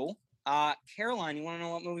do, Caroline, you want to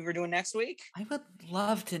know what movie we're doing next week? I would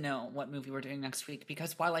love to know what movie we're doing next week,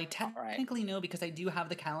 because while I technically know, because I do have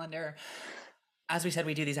the calendar, as we said,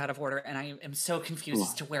 we do these out of order, and I am so confused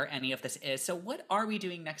as to where any of this is. So what are we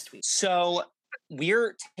doing next week? So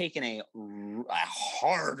we're taking a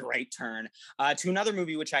hard right turn to another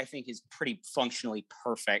movie, which I think is pretty functionally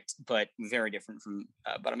perfect, but very different from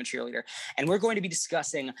But I'm a Cheerleader. And we're going to be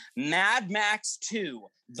discussing Mad Max 2,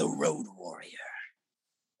 The Road Warrior.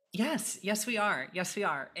 Yes, yes, we are. Yes, we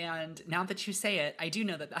are. And now that you say it, I do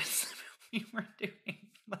know that that's the movie we're doing.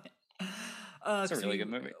 But It's a 'cause really good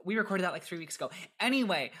movie. We recorded that like 3 weeks ago.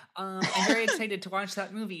 Anyway, I'm very excited to watch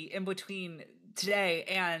that movie in between today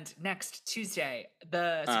and next Tuesday,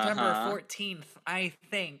 the September Uh-huh. 14th, I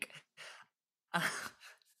think.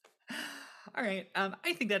 All right.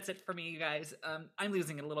 I think that's it for me, you guys. I'm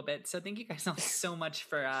losing it a little bit. So thank you guys all so much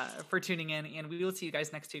for tuning in, and we will see you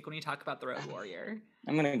guys next week when we talk about The Road Warrior.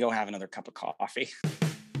 I'm gonna go have another cup of coffee.